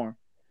give him more.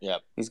 Yeah,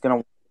 he's going to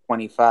win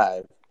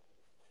 25.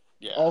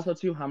 Yeah. Also,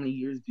 too, how many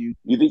years do you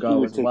think go he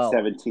would as take well?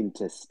 17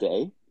 to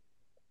stay?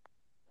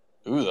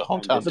 Ooh, the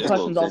hometown The discount.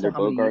 question's also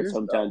how many years,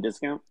 hometown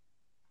discount.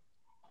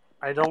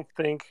 I don't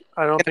think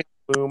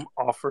Boom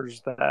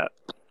offers that.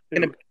 He's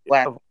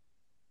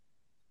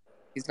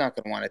not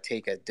going to want to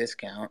take a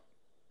discount.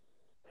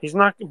 He's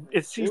not. They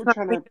were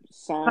trying to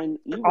sign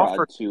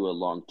Erod to a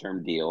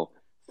long-term deal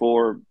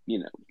for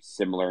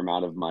similar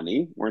amount of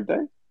money, weren't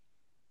they?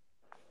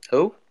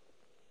 Who?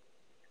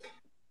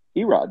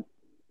 Erod.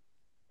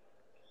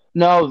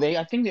 No,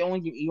 I think they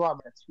only give Erod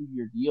a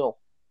 2-year deal.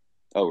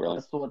 Oh, really?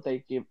 That's what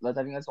they give. I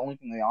think that's the only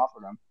thing they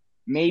offered him.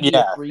 Maybe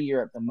a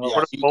 3-year at the most.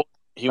 Yeah,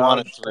 he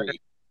wanted 3.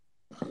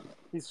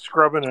 He's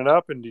scrubbing it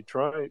up in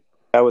Detroit.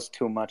 That was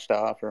too much to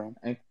offer him.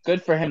 And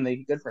good for him.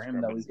 Good for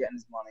him though. He's getting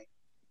his money.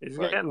 He's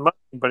getting money,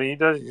 but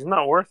he's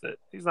not worth it.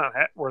 He's not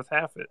worth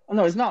half it. Oh,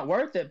 no, he's not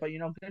worth it. But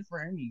good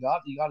for him. He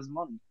got his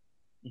money.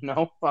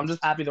 I'm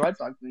just happy the Red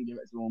Sox didn't give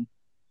it to him.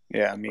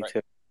 Yeah, me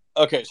too.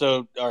 Okay,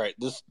 so all right,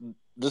 this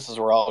is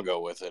where I'll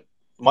go with it.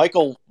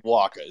 Michael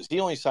Wacha, is he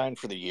only signed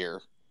for the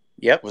year?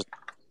 Yep.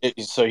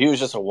 So he was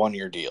just a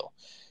 1-year deal.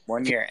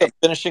 1 year.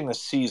 Finishing the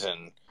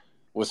season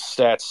with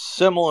stats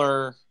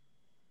similar,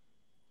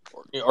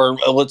 or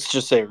let's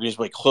just say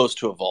reasonably close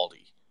to Eovaldi.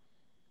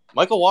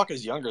 Michael Wacha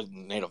is younger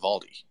than Nate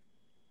Eovaldi.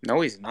 No,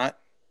 he's not.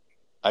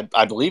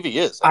 I believe he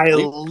is. I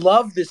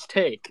love this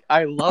take.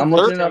 I'm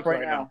looking it up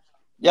right now.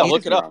 Yeah,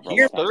 look it up.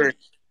 He's 30.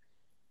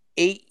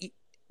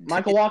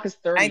 Michael Walker's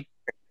 30.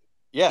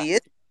 Yeah. He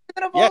is?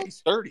 Yeah,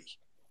 he's 30.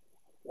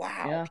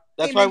 Wow. Yeah.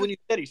 That's why when you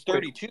said he's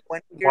 32.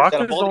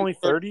 Wacha's only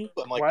 30?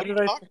 I'm like, what are you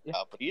talking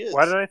about? But he is.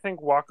 Why did I think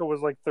Wacha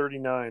was like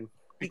 39?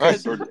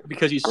 Because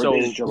he's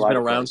been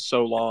around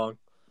so long.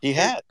 He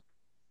had.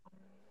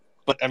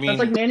 But I mean, that's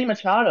like Manny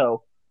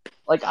Machado.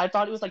 Like I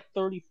thought he was like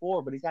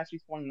 34, but he's actually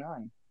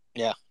 29.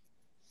 Yeah.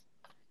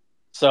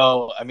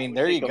 So I mean,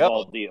 there you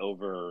go. Eovaldi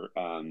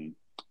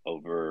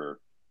over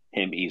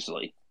him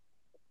easily.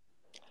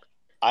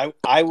 I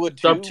would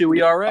too. Sub 2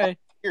 ERA.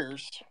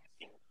 Years.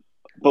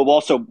 But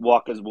also,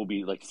 Walker's will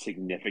be like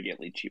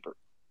significantly cheaper.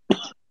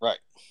 Right.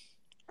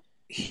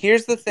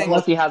 Here's the thing.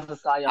 Unless he has the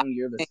Cy Young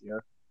year this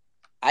year.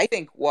 I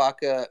think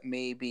Wacha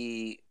may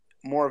be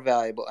more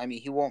valuable. I mean,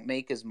 he won't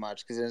make as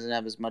much because he doesn't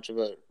have as much of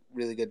a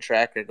really good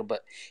track record,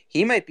 but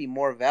he might be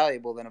more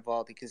valuable than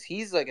Eovaldi because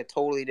he's like a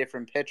totally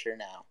different pitcher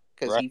now.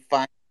 Because he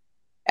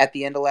at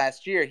the end of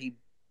last year, he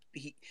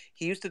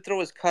used to throw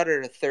his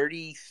cutter to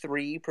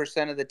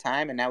 33% of the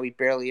time, and now he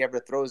barely ever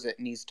throws it,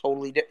 and he's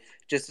totally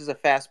just as a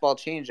fastball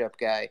changeup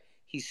guy.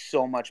 he's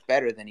so much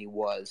better than he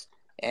was,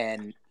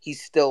 and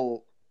he's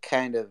still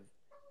kind of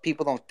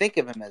people don't think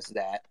of him as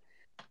that.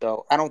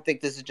 So I don't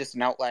think this is just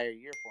an outlier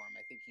year for him.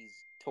 I think he's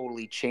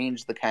totally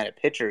changed the kind of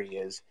pitcher he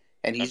is,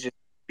 and he's just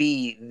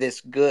be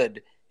this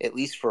good at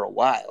least for a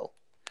while.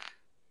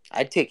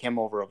 I'd take him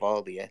over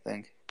Eovaldi, I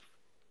think.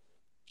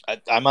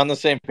 I'm on the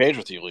same page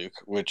with you, Luke,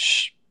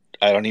 which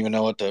I don't even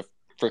know what to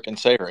freaking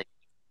say right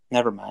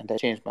Never mind. I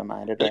changed my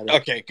mind.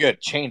 Okay, good.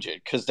 Change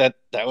it, because that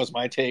was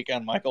my take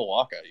on Michael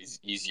Wacha.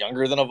 He's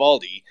younger than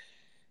Eovaldi,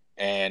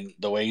 and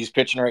the way he's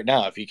pitching right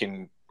now, if he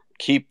can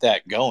keep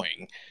that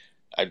going,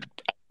 I'd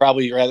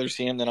probably rather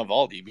see him than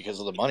Eovaldi because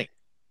of the money.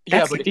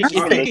 Yeah, but if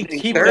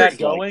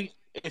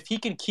he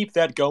can keep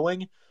that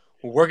going,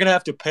 we're gonna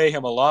have to pay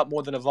him a lot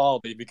more than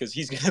Eovaldi because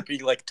he's gonna be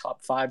like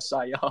top 5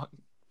 Cy Young.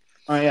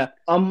 Oh yeah.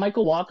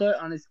 Michael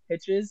Wacha on his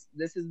pitches.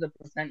 This is the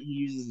percent he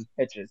uses his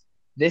pitches.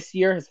 This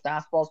year, his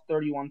fastball is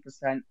 31%.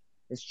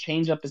 His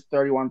changeup is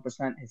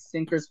 31%. His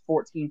sinker is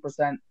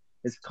 14%.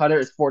 His cutter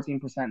is 14%,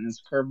 and his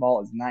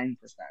curveball is 9%.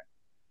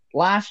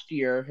 Last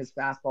year, his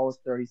fastball was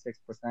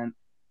 36%.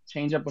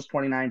 Changeup was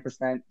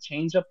 29%.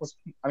 Changeup was,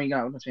 I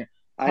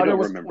don't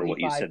remember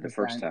what you said the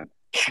first time.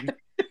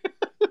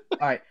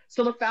 All right.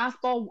 So the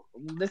fastball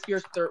this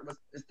year's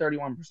is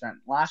 31%.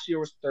 Last year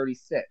was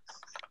 36.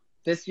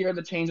 This year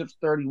the changeup's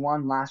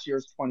 31. Last year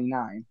was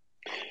 29.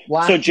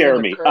 So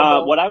Jeremy,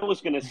 what I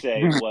was gonna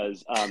say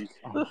was, I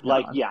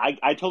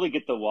totally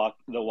get the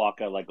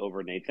Wacha like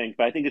over Nate thing,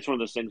 but I think it's one of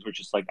those things where it's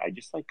just like I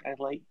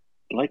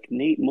like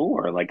Nate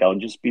more. Like I'll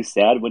just be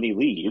sad when he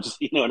leaves.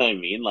 You know what I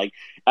mean? Like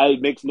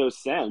it makes no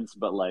sense,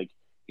 but like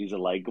he's a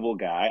likable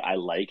guy. I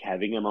like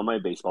having him on my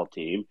baseball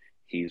team.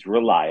 He's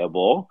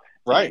reliable,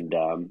 right?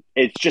 And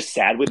it's just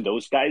sad when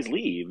those guys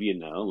leave. You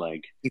know,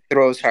 like he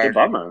throws hard.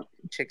 Bummer.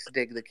 Chicks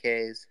dig the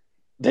K's.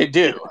 They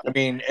do. I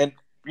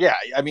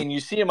mean, you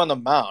see him on the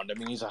mound. I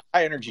mean, he's a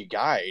high energy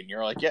guy, and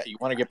you're like, yeah, you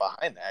want to get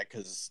behind that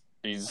because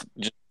it's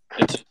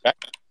effective.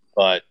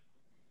 But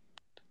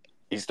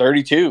he's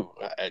 32.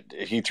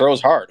 He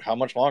throws hard. How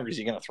much longer is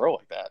he going to throw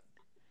like that?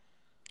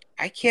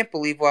 I can't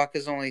believe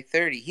Wacha's only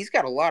 30. He's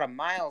got a lot of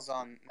miles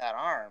on that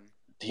arm.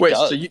 Wait,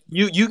 so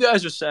you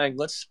guys are saying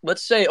let's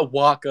say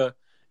Wacha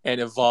and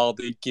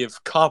Eovaldi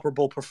give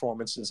comparable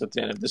performances at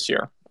the end of this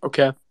year,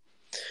 okay?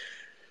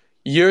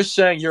 You're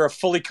saying you're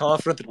fully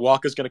confident that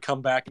Walker's going to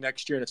come back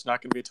next year and it's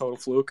not going to be a total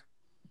fluke?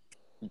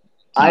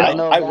 I don't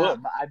know I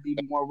would. But I'd be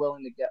more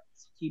willing to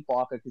keep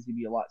Wacha because he'd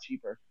be a lot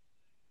cheaper.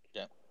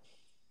 Yeah.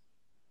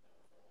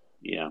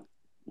 Yeah.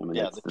 I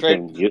mean, that's the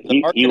trade,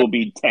 thing. He will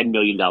be $10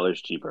 million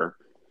cheaper.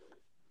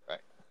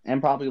 Right.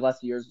 And probably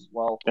less years as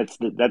well. That's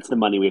the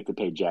money we have to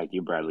pay Jackie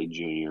Bradley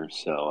Jr.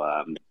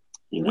 So,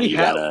 you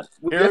gotta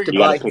pick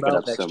it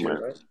up somewhere.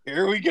 Year, right?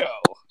 Here we go.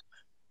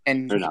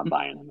 And they're not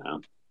buying him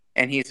out.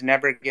 And he's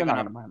never given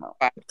up.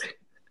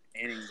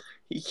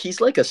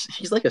 He's like a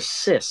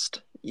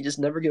cyst. He just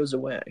never goes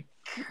away.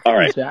 All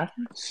right.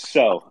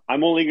 So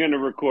I'm only going to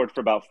record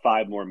for about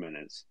 5 more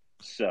minutes.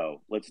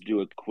 So let's do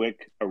a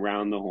quick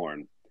around the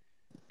horn.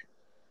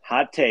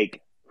 Hot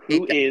take.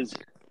 Who is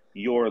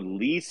your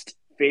least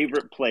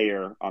favorite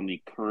player on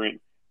the current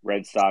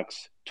Red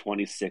Sox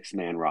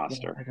 26-man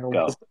roster?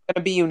 Go. It's going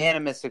to be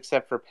unanimous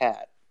except for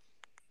Pat.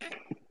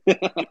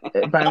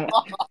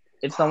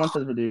 If someone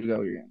says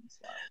Verdugo, you're going to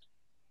stop.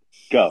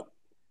 Go.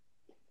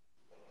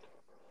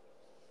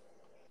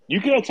 You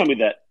cannot tell me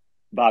that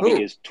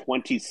Bobby is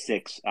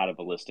 26 out of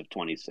a list of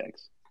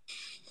 26.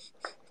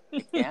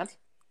 You can't?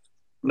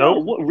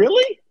 No.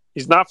 Really?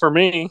 He's not for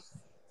me.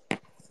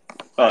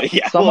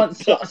 Yeah.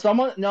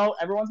 Someone. No,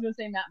 everyone's gonna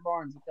say Matt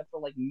Barnes except for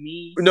like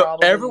me. No,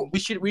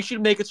 we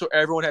should make it so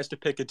everyone has to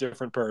pick a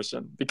different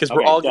person because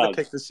we're all gonna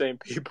pick the same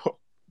people.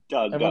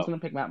 Doug, everyone's gonna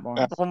pick Matt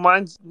Barnes. Well,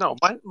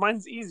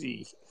 mine's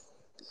easy.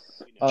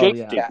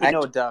 I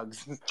know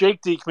Doug's.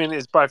 Jake Diekman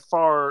is by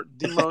far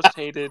the most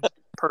hated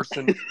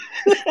person.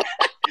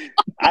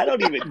 I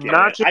don't even get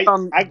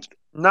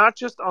not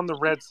just on the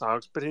Red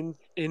Sox, but in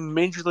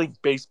Major League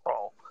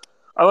Baseball.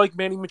 I like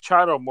Manny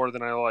Machado more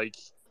than I like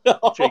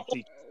Jake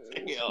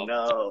Diekman.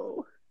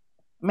 No.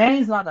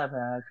 Manny's not that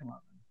bad. Come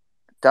on.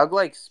 Doug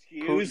likes.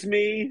 Excuse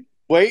me.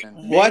 Wait,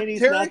 what?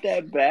 Manny's not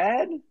that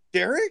bad.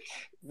 Derek?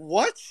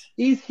 What?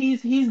 He's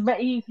gotten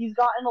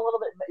a little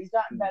bit. He's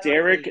gotten better.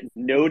 Derek,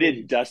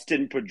 noted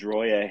Dustin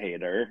Pedroia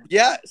hater.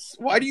 Yes.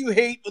 Why do you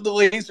hate the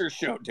Laser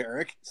Show,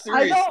 Derek?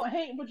 Seriously. I don't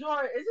hate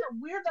Pedroia. Is it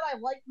weird that I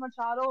like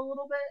Machado a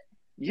little bit?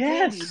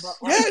 Yes.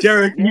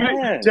 Maybe,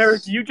 yes.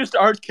 Derek, you just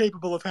aren't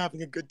capable of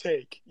having a good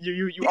take.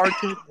 You aren't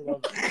capable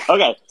of it.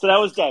 Okay, so that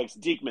was Doug's.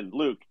 Diekman,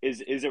 Luke,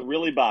 is it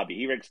really Bobby?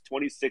 He ranks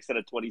 26 out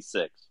of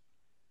 26.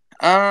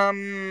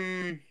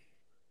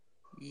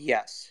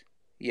 Yes.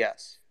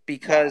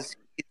 Because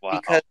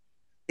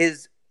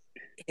his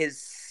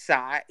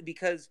size,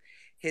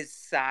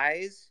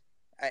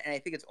 and I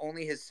think it's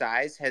only his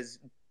size has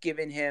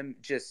given him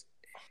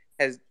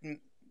has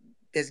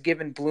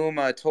given Bloom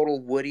a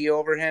total Woody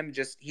over him.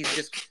 He's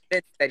just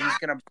convinced that he's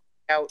going to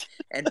break out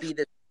and be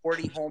the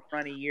 40 home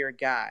run a year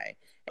guy,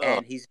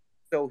 and he's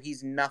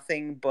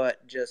nothing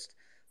but just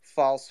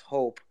false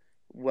hope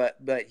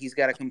but he's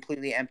got a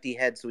completely empty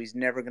head, so he's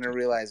never going to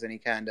realize any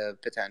kind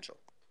of potential.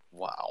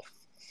 Wow.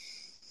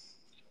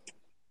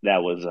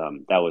 That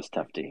was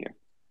tough to hear.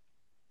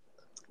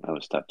 That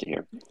was tough to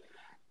hear.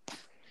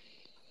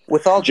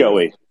 With all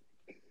Joey,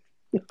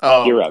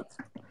 Oh, you're up.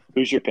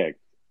 Who's your pick?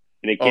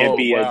 And it can't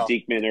be wow.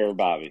 Diekman or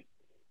Bobby.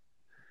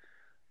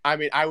 I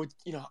mean, I would,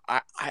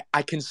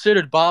 I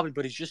considered Bobby,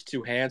 but he's just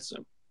too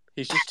handsome.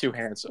 He's just too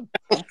handsome.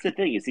 That's the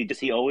thing. Is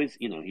he always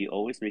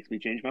makes me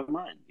change my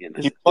mind. You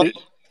know?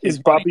 Is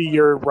Bobby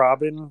your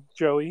Robin,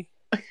 Joey?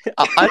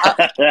 I'm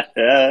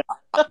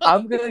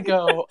gonna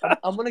go.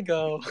 I'm gonna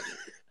go.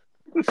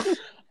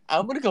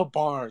 I'm gonna go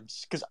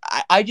Barnes because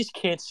I just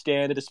can't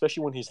stand it,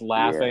 especially when he's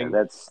laughing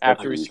that's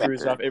after he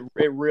screws up. It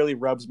really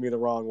rubs me the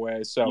wrong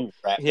way. So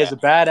he has a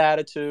bad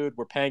attitude.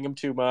 We're paying him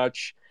too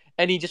much,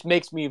 and he just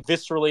makes me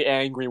viscerally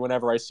angry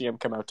whenever I see him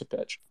come out to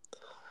pitch.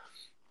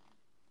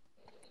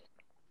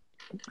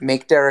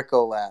 Make Derek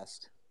go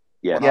last.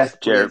 Yes,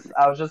 please.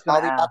 I was just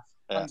going to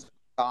ask.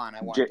 On.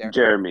 I want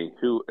Jeremy,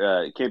 who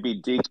it can't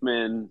be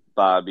Diekman,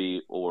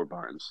 Bobby, or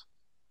Barnes.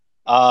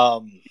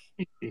 And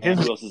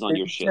who else is on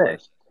your shit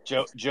list?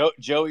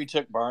 Joey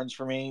took Barnes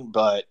for me,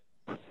 but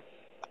oh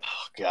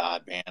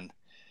god, man,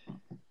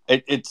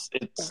 it's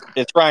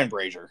Ryan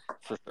Brazier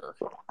for sure.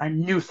 I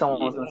knew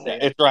someone was going to say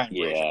it's Ryan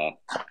Brazier. Yeah,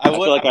 I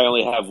feel like I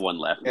only have one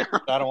left.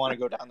 I don't want to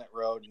go down that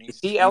road. Is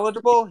he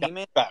eligible? He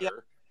may be on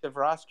the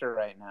roster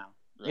right now.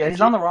 Yeah,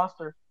 he's on the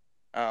roster.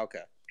 Oh,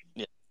 okay.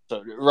 Yeah,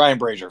 so Ryan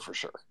Brazier for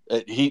sure.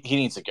 He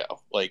needs to go.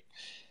 Like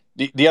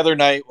the other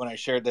night when I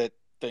shared that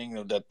thing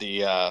that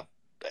the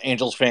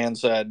Angels fan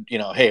said,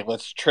 hey,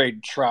 let's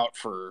trade Trout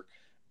for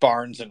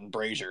Barnes and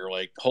Brazier.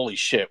 Like, holy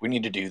shit, we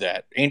need to do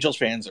that. Angels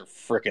fans are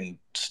freaking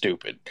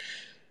stupid.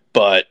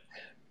 But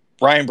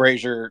Ryan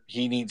Brazier,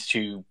 he needs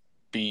to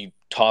be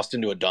tossed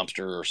into a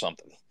dumpster or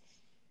something.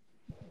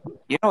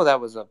 That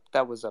was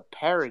a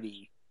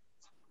parody.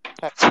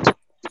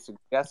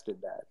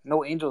 Suggested that.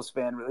 No Angels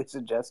fan really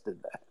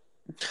suggested that.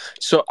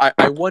 So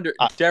I wonder,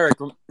 Derek,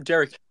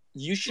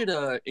 you should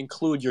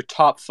include your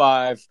top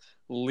 5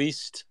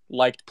 least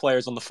liked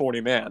players on the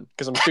 40-man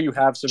because I'm sure you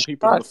have some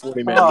people on the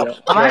 40-man.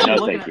 I'm actually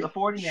looking at the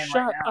 40-man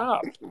right now.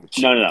 Up.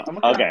 No.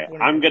 Okay,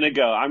 I'm gonna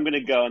go, and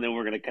then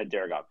we're gonna cut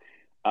Derek off.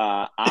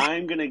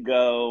 I'm gonna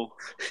go.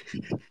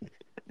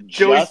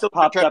 Just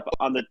popped up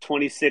on the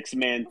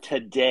 26-man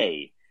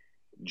today.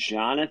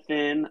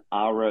 Jonathan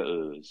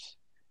Arauz.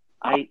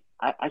 I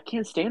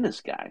can't stand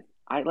this guy.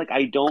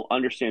 I don't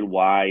understand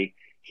why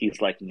he's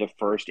like the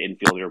first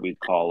infielder we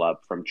call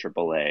up from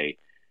AAA.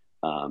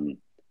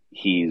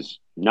 He's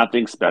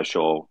nothing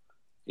special.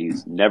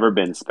 He's never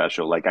been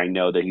special. Like, I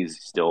know that he's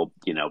still,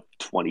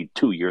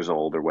 22 years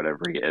old or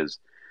whatever he is.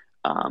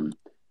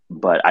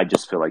 But I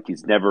just feel like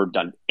he's never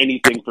done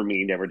anything for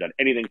me, never done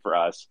anything for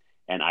us.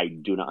 And I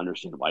do not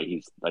understand why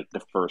he's like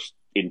the first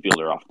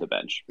infielder off the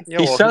bench.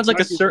 He sounds like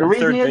a certain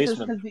third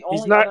baseman.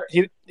 He's not.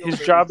 His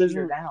job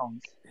isn't.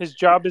 His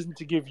job isn't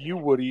to give you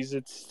woodies.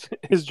 It's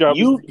his job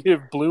is to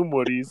give Bloom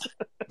woodies.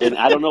 And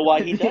I don't know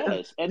why he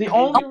does. And you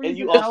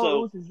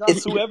also,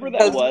 whoever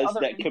that was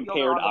that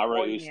compared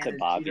Arauz to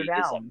Bobby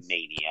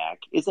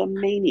is a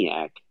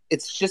maniac.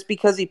 It's just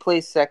because he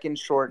plays second,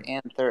 short,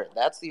 and third.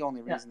 That's the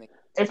only reason.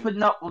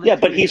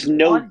 But he's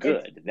no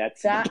good.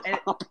 That's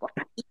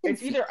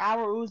it's either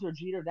Arauz or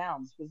Jeter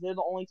Downs because they're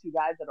the only two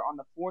guys that are on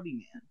the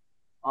 40-man.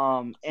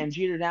 And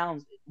Jeter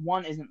Downs,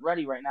 1, isn't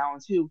ready right now,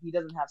 and 2, he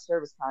doesn't have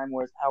service time,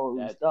 whereas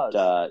Arauz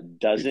does.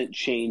 Doesn't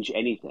change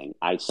anything.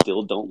 I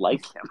still don't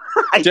like him.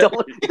 I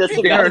don't.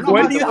 Derek,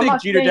 when do you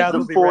think Jeter Downs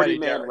will be ready?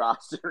 40-man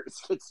roster is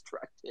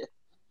constructed.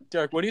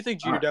 Derek, when do you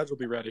think Jeter Downs will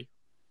be ready?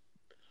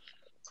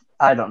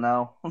 I don't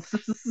know.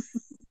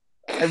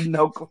 I have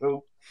no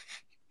clue.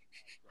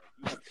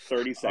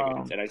 30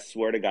 seconds, and I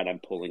swear to God, I'm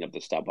pulling up the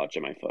stopwatch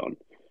on my phone.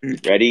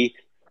 Ready?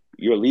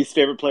 Your least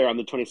favorite player on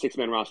the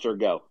 26-man roster,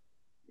 go.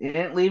 He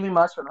didn't leave me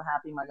much, but I'm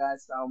happy my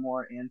guys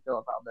Salmore and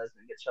Philip Valdez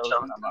didn't get chosen.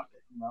 I'm not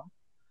picking them.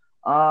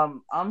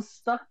 I'm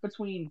stuck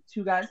between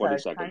 2 guys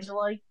that I kind of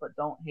like but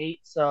don't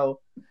hate.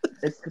 So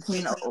it's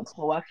between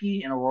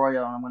Plawecki and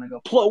Arroyo, and I'm going to go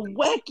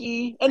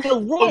Plawecki and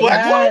Arroyo.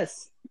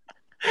 Yes.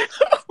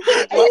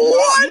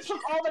 What? You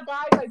took all the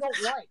guys I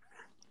don't like.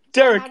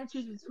 Derek. I had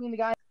to choose between the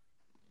guys.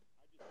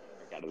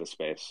 Out of the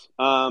space.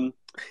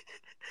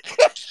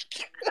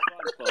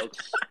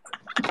 Folks.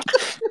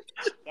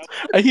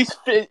 He's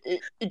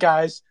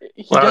guys.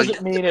 He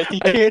doesn't mean it. He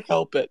can't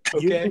help it.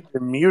 Okay. You need to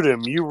mute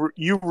him. You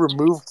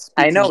removed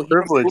speaking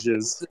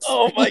privileges.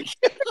 Oh my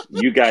God.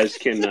 You guys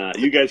can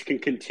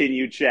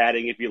continue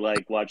chatting if you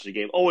like. Watch the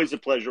game. Always a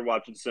pleasure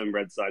watching some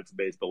Red Sox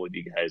baseball with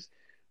you guys.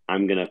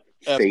 I'm gonna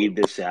fade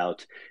this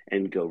out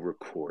and go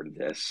record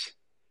this.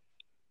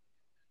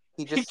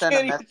 He just sent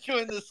a message.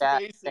 Join the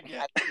space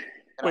again.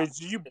 Wait,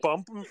 did you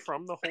bump him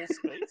from the whole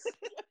space?